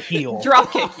underneath my heel. Drop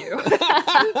kick you.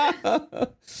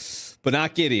 But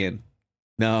not Gideon.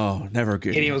 No, never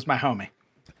Gideon. Gideon was my homie.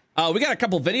 We got a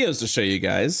couple videos to show you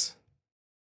guys.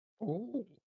 Ooh.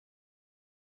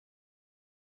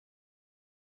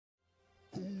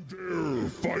 Who dare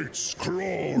fights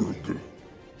Krog?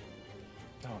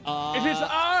 It is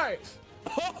I,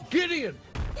 Gideon.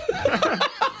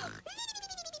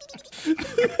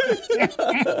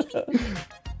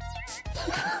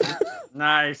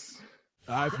 Nice.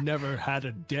 I've never had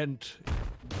a dent.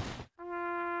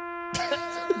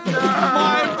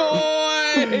 My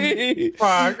boy!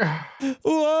 Fuck.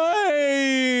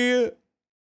 Why?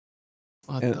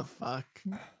 What And- the fuck?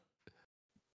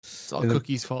 It's all And-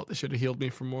 Cookie's fault. They should have healed me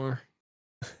for more.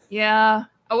 Yeah,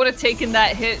 I would have taken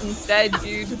that hit instead,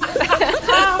 dude.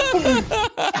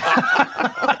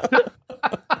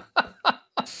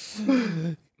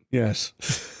 Yes.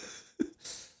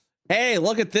 Hey,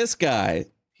 look at this guy.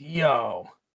 Yo,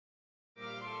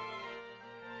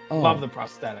 Oh. love the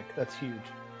prosthetic. That's huge.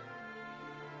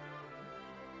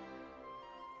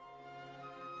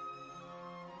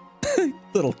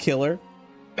 Little killer.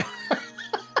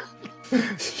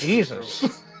 Jesus.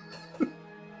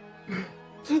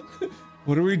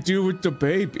 What do we do with the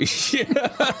baby?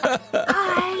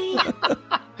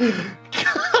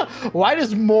 Why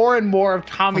does more and more of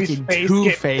Tommy's Fucking face get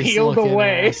Two-Face peeled looking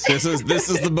away? ass. This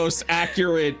is the most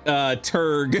accurate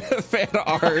Turg fan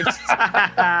art.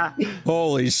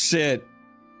 Holy shit.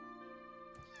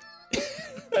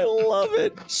 I love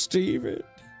it, Steven.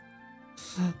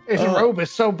 His robe is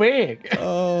so big.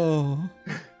 Oh.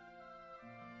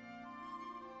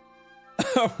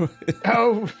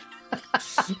 Oh.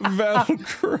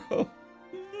 Velcro.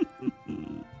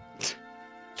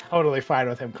 Totally fine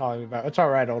with him calling me back. It's all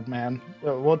right, old man.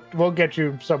 We'll get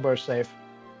you somewhere safe.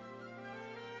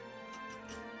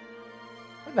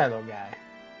 Look at that little guy.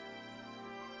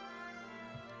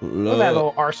 Look at that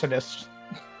little arsonist.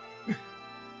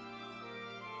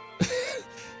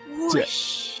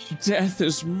 Death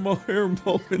is more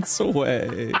moments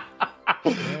away.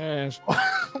 Yes.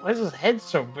 Why is his head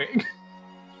so big?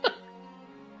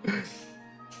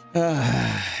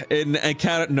 And I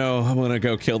can't. No, I'm gonna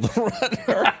go kill the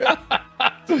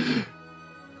runner.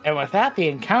 And with that, the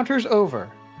encounter's over.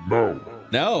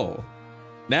 No,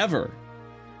 never.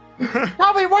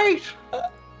 Tommy, wait!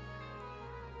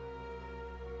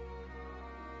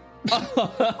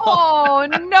 Oh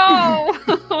no!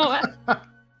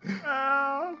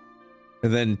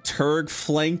 And then Turg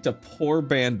flanked a poor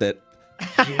bandit.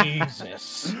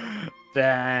 Jesus.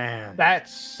 Damn.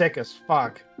 That's sick as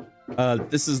fuck.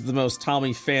 This is the most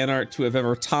Tommy fan art to have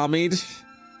ever Tommied.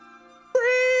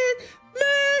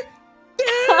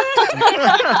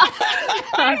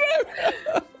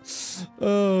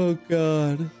 Oh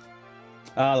god.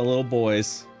 Ah, the little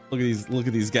boys. Look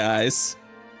at these guys.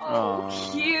 Oh,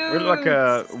 cute. We look like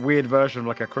a weird version of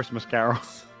like a Christmas Carol.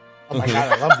 Oh my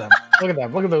god, I love them. Look at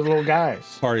them. Look at those little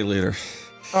guys. Party leader.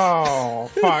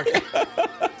 Oh, fuck.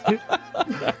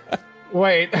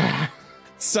 Wait.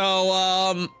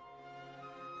 So,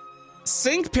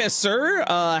 Sink Pisser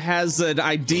has an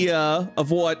idea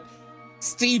of what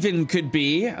Steven could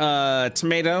be.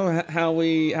 Tomato,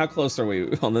 how close are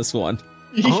we on this one?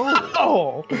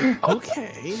 Oh,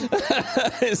 okay.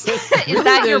 Is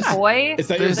that your boy? Is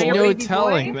that There's your boy? no baby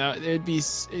telling. boy? That it'd be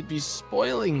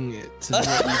spoiling it to let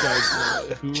you guys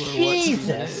know who or what he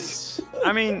Jesus. is.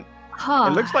 I mean, Huh.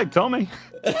 it looks like Tommy.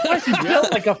 Why is he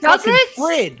built like a Does fucking it?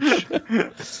 fridge?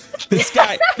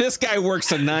 This guy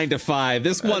works a 9 to 5.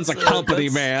 This one's a company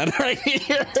man right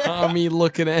here. Tommy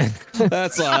looking at.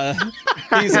 That's a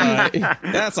company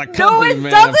it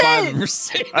man. doesn't! If I've ever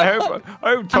seen. I hope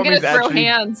I'm Tommy's gonna throw actually.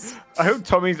 hands. I hope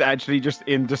Tommy's actually just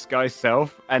in disguise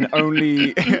self, and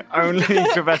only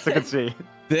Sylvester can see.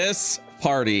 This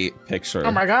party picture.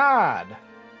 Oh my god.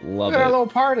 Love Look at our it. little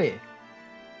party.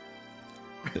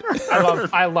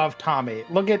 I love Tommy.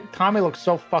 Look at Tommy looks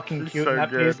so fucking cute in So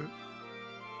that good. piece.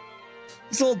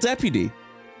 He's a little deputy.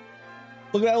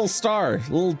 Look at that little star.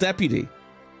 Little deputy.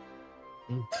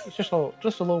 He's just a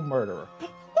little murderer.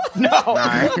 No.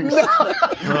 Nice. No.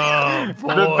 Oh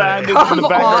boy. The bandits in the Come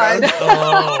background.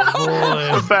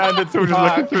 Oh The bandits who are just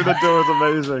looking through the door is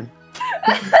amazing.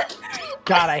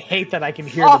 God, I hate that I can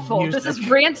hear Awful. the This music. is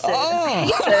rancid. I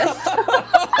hate this.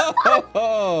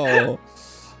 Oh,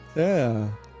 yeah.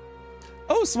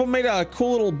 Oh, someone made a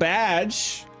cool little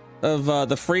badge of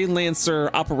the freelancer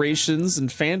operations in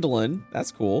Phandelver.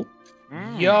 That's cool.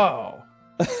 Yo.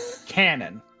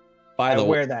 Canon. By I the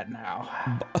wear way, that now.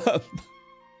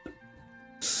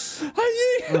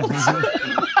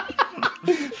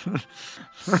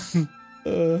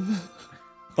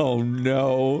 Oh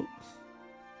no.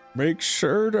 Make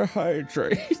sure to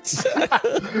hydrate.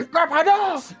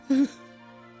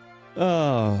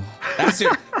 Oh, that's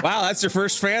your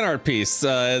first fan art piece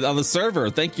on the server.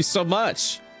 Thank you so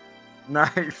much.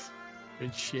 Nice.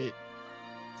 Good shit.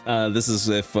 This is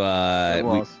if we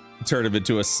turn him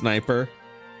into a sniper.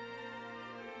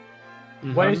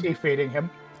 What is he feeding him?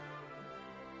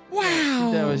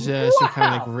 Wow. That was some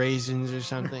kind of like raisins or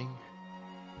something.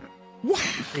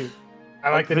 I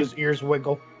like that his ears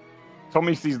wiggle.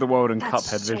 Tommy sees the world in That's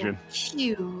Cuphead so vision.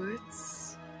 cute.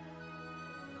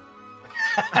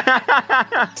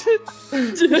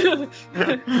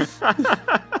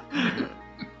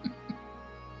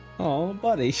 Oh,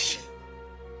 buddy.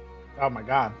 Oh my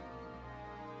god.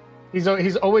 He's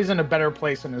always in a better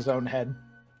place in his own head.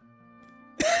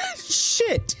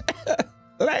 Shit.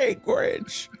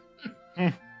 Language.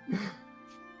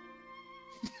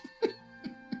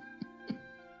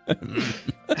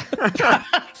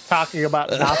 Talking about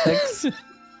nothing.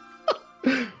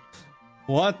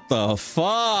 What the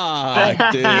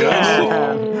fuck, dude?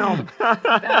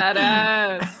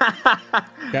 Badass.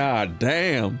 God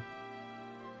damn.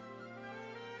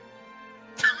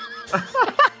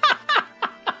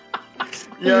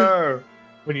 Yo.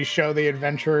 When you show the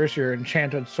adventurers your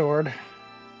enchanted sword.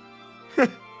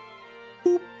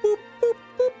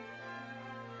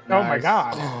 Oh my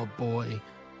god. Oh boy.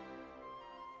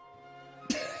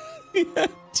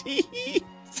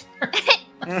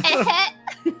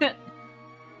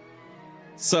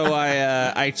 So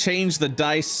I changed the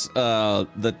dice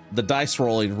the dice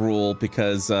rolling rule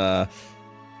because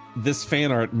this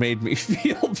fan art made me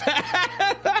feel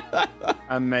bad.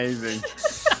 Amazing.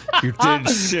 You did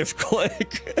shift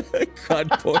click. God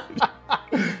point.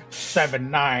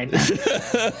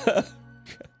 7-9.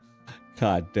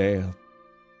 God damn.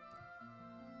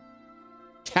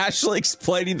 Casually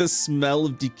explaining the smell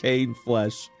of decaying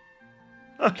flesh.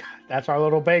 That's our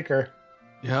little baker.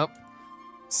 Yep.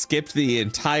 Skipped the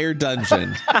entire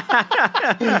dungeon.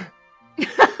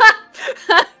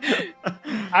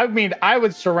 I mean, I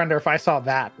would surrender if I saw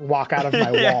that walk out of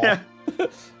my wall.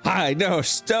 I know,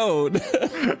 stone.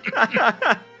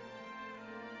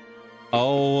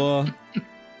 Oh,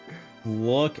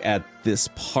 look at this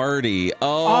party.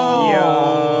 Oh,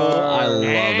 I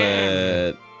love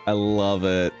it. I love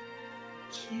it.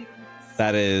 Cute.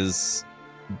 That is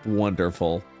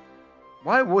wonderful.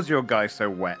 Why was your guy so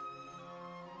wet?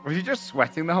 Was he just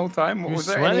sweating the whole time? What was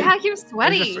there? sweating? Yeah, he was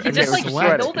sweaty. He just like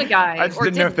killed a guy. I just or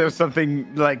didn't know if there was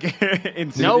something like.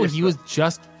 No, he was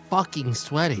just fucking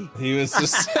sweaty. He was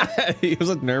just, he was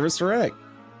a nervous wreck.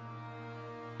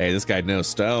 Hey, this guy knows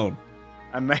stone.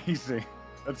 Amazing.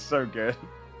 That's so good.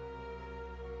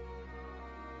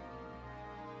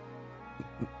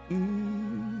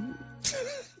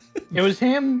 It was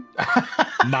him.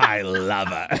 My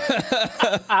lover.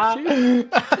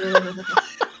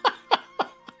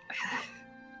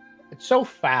 It's so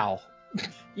foul.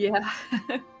 Yeah.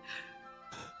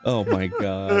 Oh my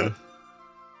god.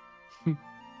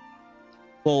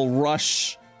 Little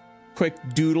rush, quick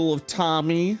doodle of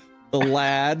Tommy, the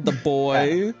lad, the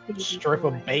boy. Strip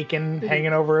of bacon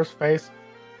hanging over his face.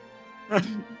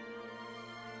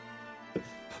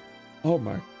 Oh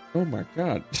my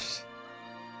god.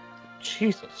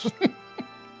 Jesus.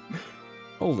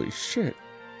 Holy shit.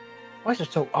 Why is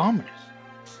it so ominous?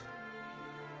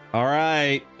 All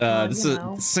right, this is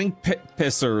Sink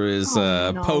Pisser is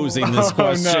no. posing this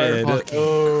question.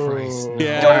 Oh,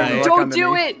 Yeah, Don't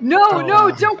do it! No,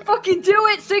 no, don't fucking do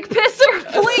it, Sick Pisser!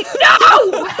 Please,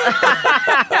 no!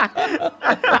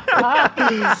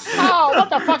 Oh, what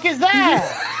the fuck is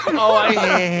that? Oh, I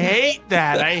hate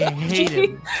that. I hate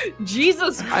him.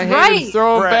 Jesus I Christ! hate him.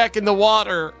 Throw him Brett. back in the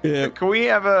water. Yeah. Can we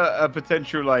have a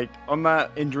potential, like, on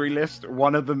that injury list,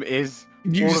 one of them is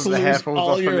You all just of the hair lose falls all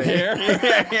off your of me. hair.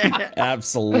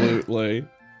 Absolutely.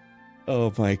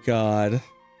 Oh my god.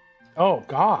 Oh,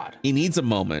 God. He needs a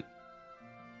moment.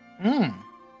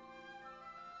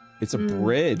 It's a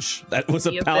bridge that was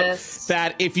The about abyss.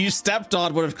 that if you stepped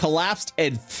on would have collapsed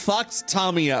and fucked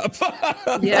Tommy up.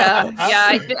 Yeah,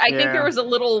 I think there was a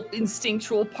little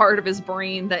instinctual part of his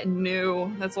brain that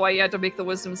knew. That's why he had to make the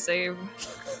wisdom save.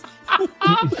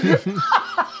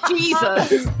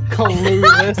 Jesus.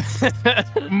 Clueless.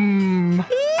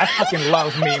 I fucking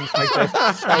love memes like this.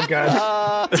 So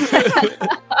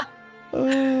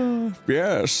good.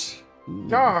 Yes.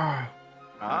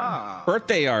 Oh,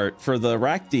 Birthday art for the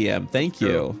Rack DM. Thank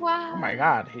you. Wow. oh my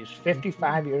God, he's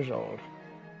 55 years old.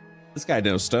 This guy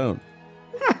knows stone.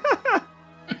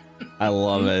 I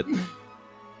love it.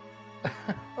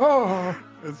 Oh,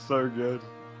 It's so good.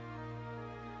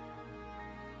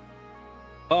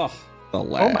 Oh, the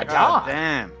lad. oh my God.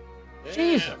 Damn.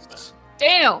 Jesus.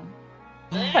 Damn.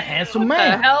 What a handsome What the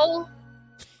man. hell?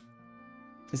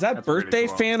 Is that That's birthday pretty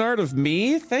cool. fan art of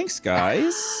me? Thanks,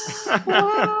 guys.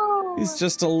 Whoa. He's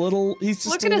just a little. He's just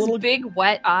Look a at his little. big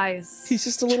wet eyes. He's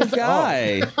just a little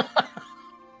guy.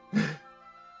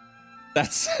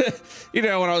 That's, you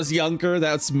know, when I was younger,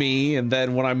 that's me, and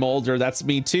then when I'm older, that's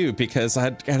me too, because I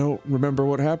don't remember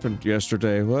what happened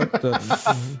yesterday. What?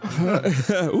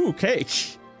 Ooh,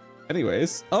 cake.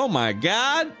 Anyways, oh my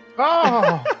god.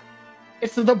 Oh,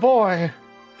 it's the boy.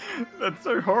 That's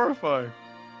so horrifying.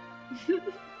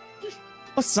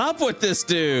 What's up with this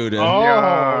dude?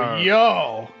 Oh,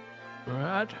 yo.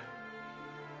 Brad?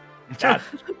 That's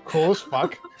cool as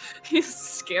fuck. He's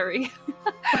scary.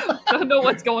 Don't know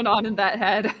what's going on in that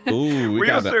head. Ooh, We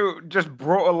got also just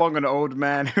brought along an old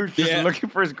man who's just looking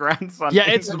for his grandson. Yeah,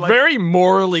 it's He's like, very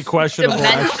morally questionable,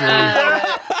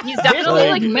 actually. He's definitely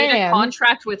like made a man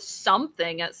contract with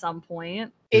something at some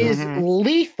point. Is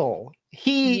lethal.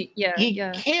 He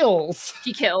Yeah. kills.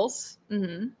 He kills,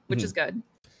 which is good.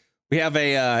 We have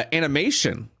a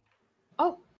animation.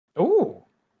 Oh, Ooh.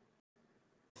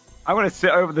 I'm going to sit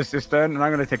over the cistern and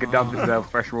I'm going to take a dump into the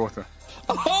fresh water.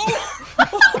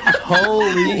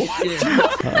 Holy shit.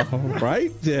 All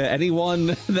right.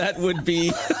 Anyone that would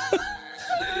be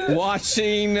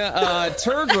watching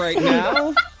Turg right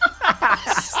now,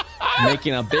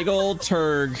 making a big old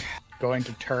Turg. Going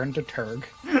to turn to Turg.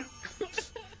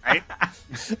 Right?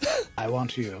 I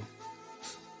want you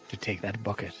to take that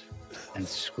bucket and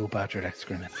scoop out your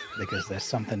excrement because there's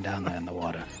something down there in the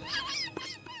water.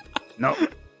 No. Did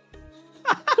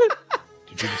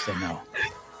you just say no?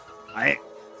 I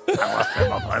lost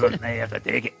him up. I don't have to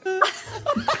take it.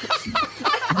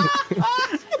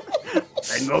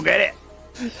 Then go get it.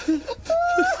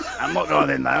 I'm not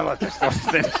going in there. That's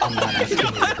disgusting. I'm not asking you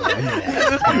to go into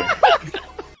that.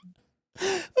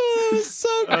 Oh,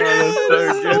 so good.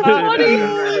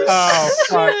 Oh,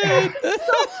 fuck. so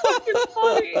fucking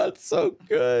funny. That's so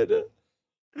good.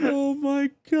 Oh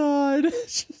my god.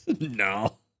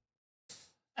 No.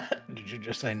 Did you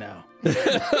just say no?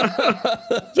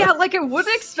 Yeah, like I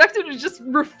wouldn't expect him to just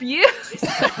refuse.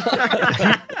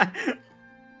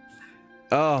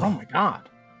 Oh my god.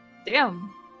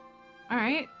 Damn. All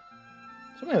right.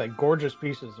 So many like gorgeous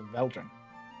pieces of Veldrin.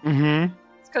 Mm-hmm.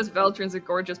 It's because Veldrin's a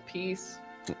gorgeous piece.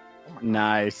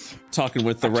 Nice. Talking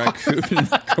with the raccoon in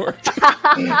the court.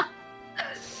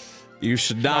 You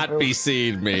should not be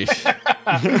seeing me.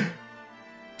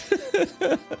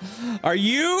 Are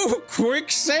you quick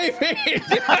saving?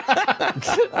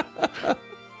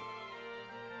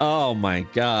 Oh my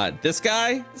god. This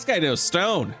guy knows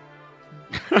stone.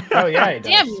 Oh yeah, he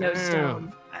does. Damn, you know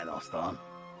stone. I know stone.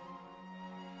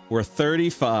 We're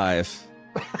 35.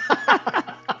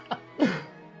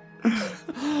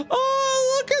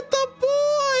 Oh, look at the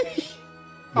boy!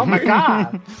 Oh my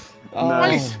god. Oh,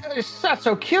 Nice. He's not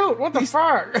so cute. What the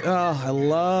fuck? oh, I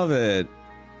love it.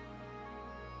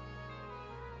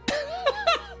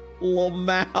 Little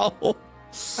mouse.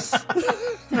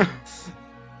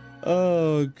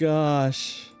 Oh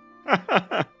gosh.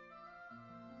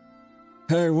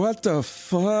 Hey, what the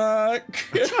fuck?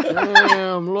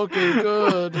 Damn, looking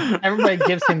good. Everybody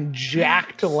gives him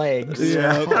jacked legs.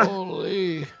 Yeah.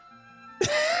 Holy.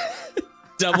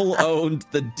 Double owned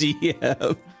the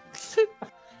DM.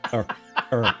 All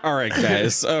right,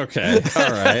 guys. Okay.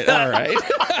 All right.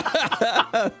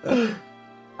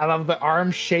 I love the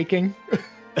arm shaking.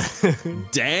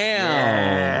 Damn.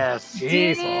 Yes.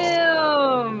 Jesus.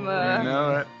 Damn. You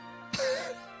know it.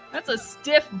 That's a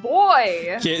stiff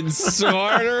boy. Getting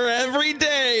smarter every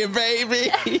day, baby.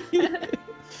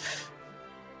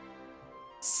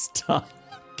 Stop,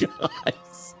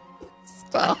 guys.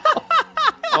 Stop.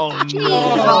 Oh No.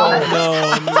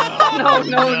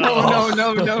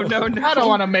 I don't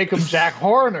want to make him Jack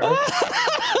Horner. I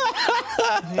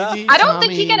don't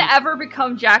think he can ever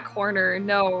become Jack Horner.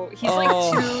 No, he's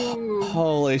like too.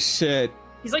 Holy shit.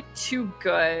 He's like too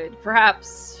good.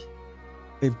 Perhaps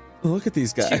Look at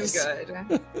these guys. too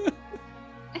good.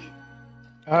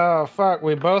 Oh fuck,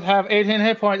 we both have 18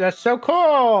 hit points. That's so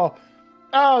cool.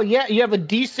 Oh yeah, you have a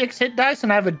D6 hit dice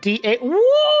and I have a D8.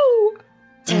 Woo!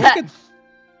 Look at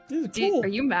these are cool. Are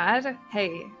you mad? Hey,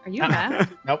 are you mad?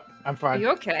 Nope, I'm Are fine. you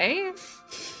okay?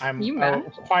 I'm you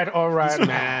mad? quite all right. He's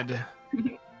mad.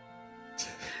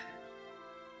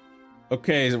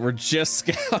 Okay, we're just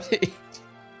scouting.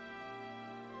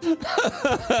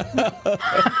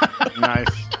 Nice.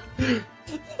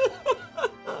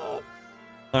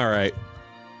 All right.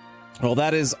 Well,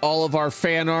 that is all of our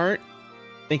fan art.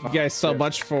 Thank you guys so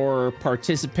much for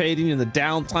participating in the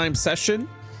downtime session.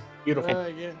 Beautiful.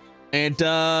 Yeah. And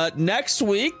next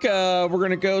week, we're going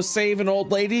to go save an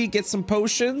old lady, get some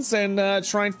potions, and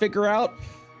try and figure out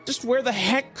just where the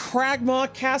heck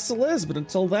Cragmaw Castle is. But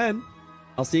until then,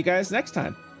 I'll see you guys next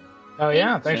time. Oh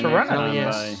yeah, thanks for running. Oh,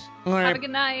 yes. All right. Have a good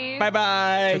night.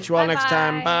 Bye-bye. Catch you all next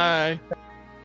time. Bye-bye. Bye.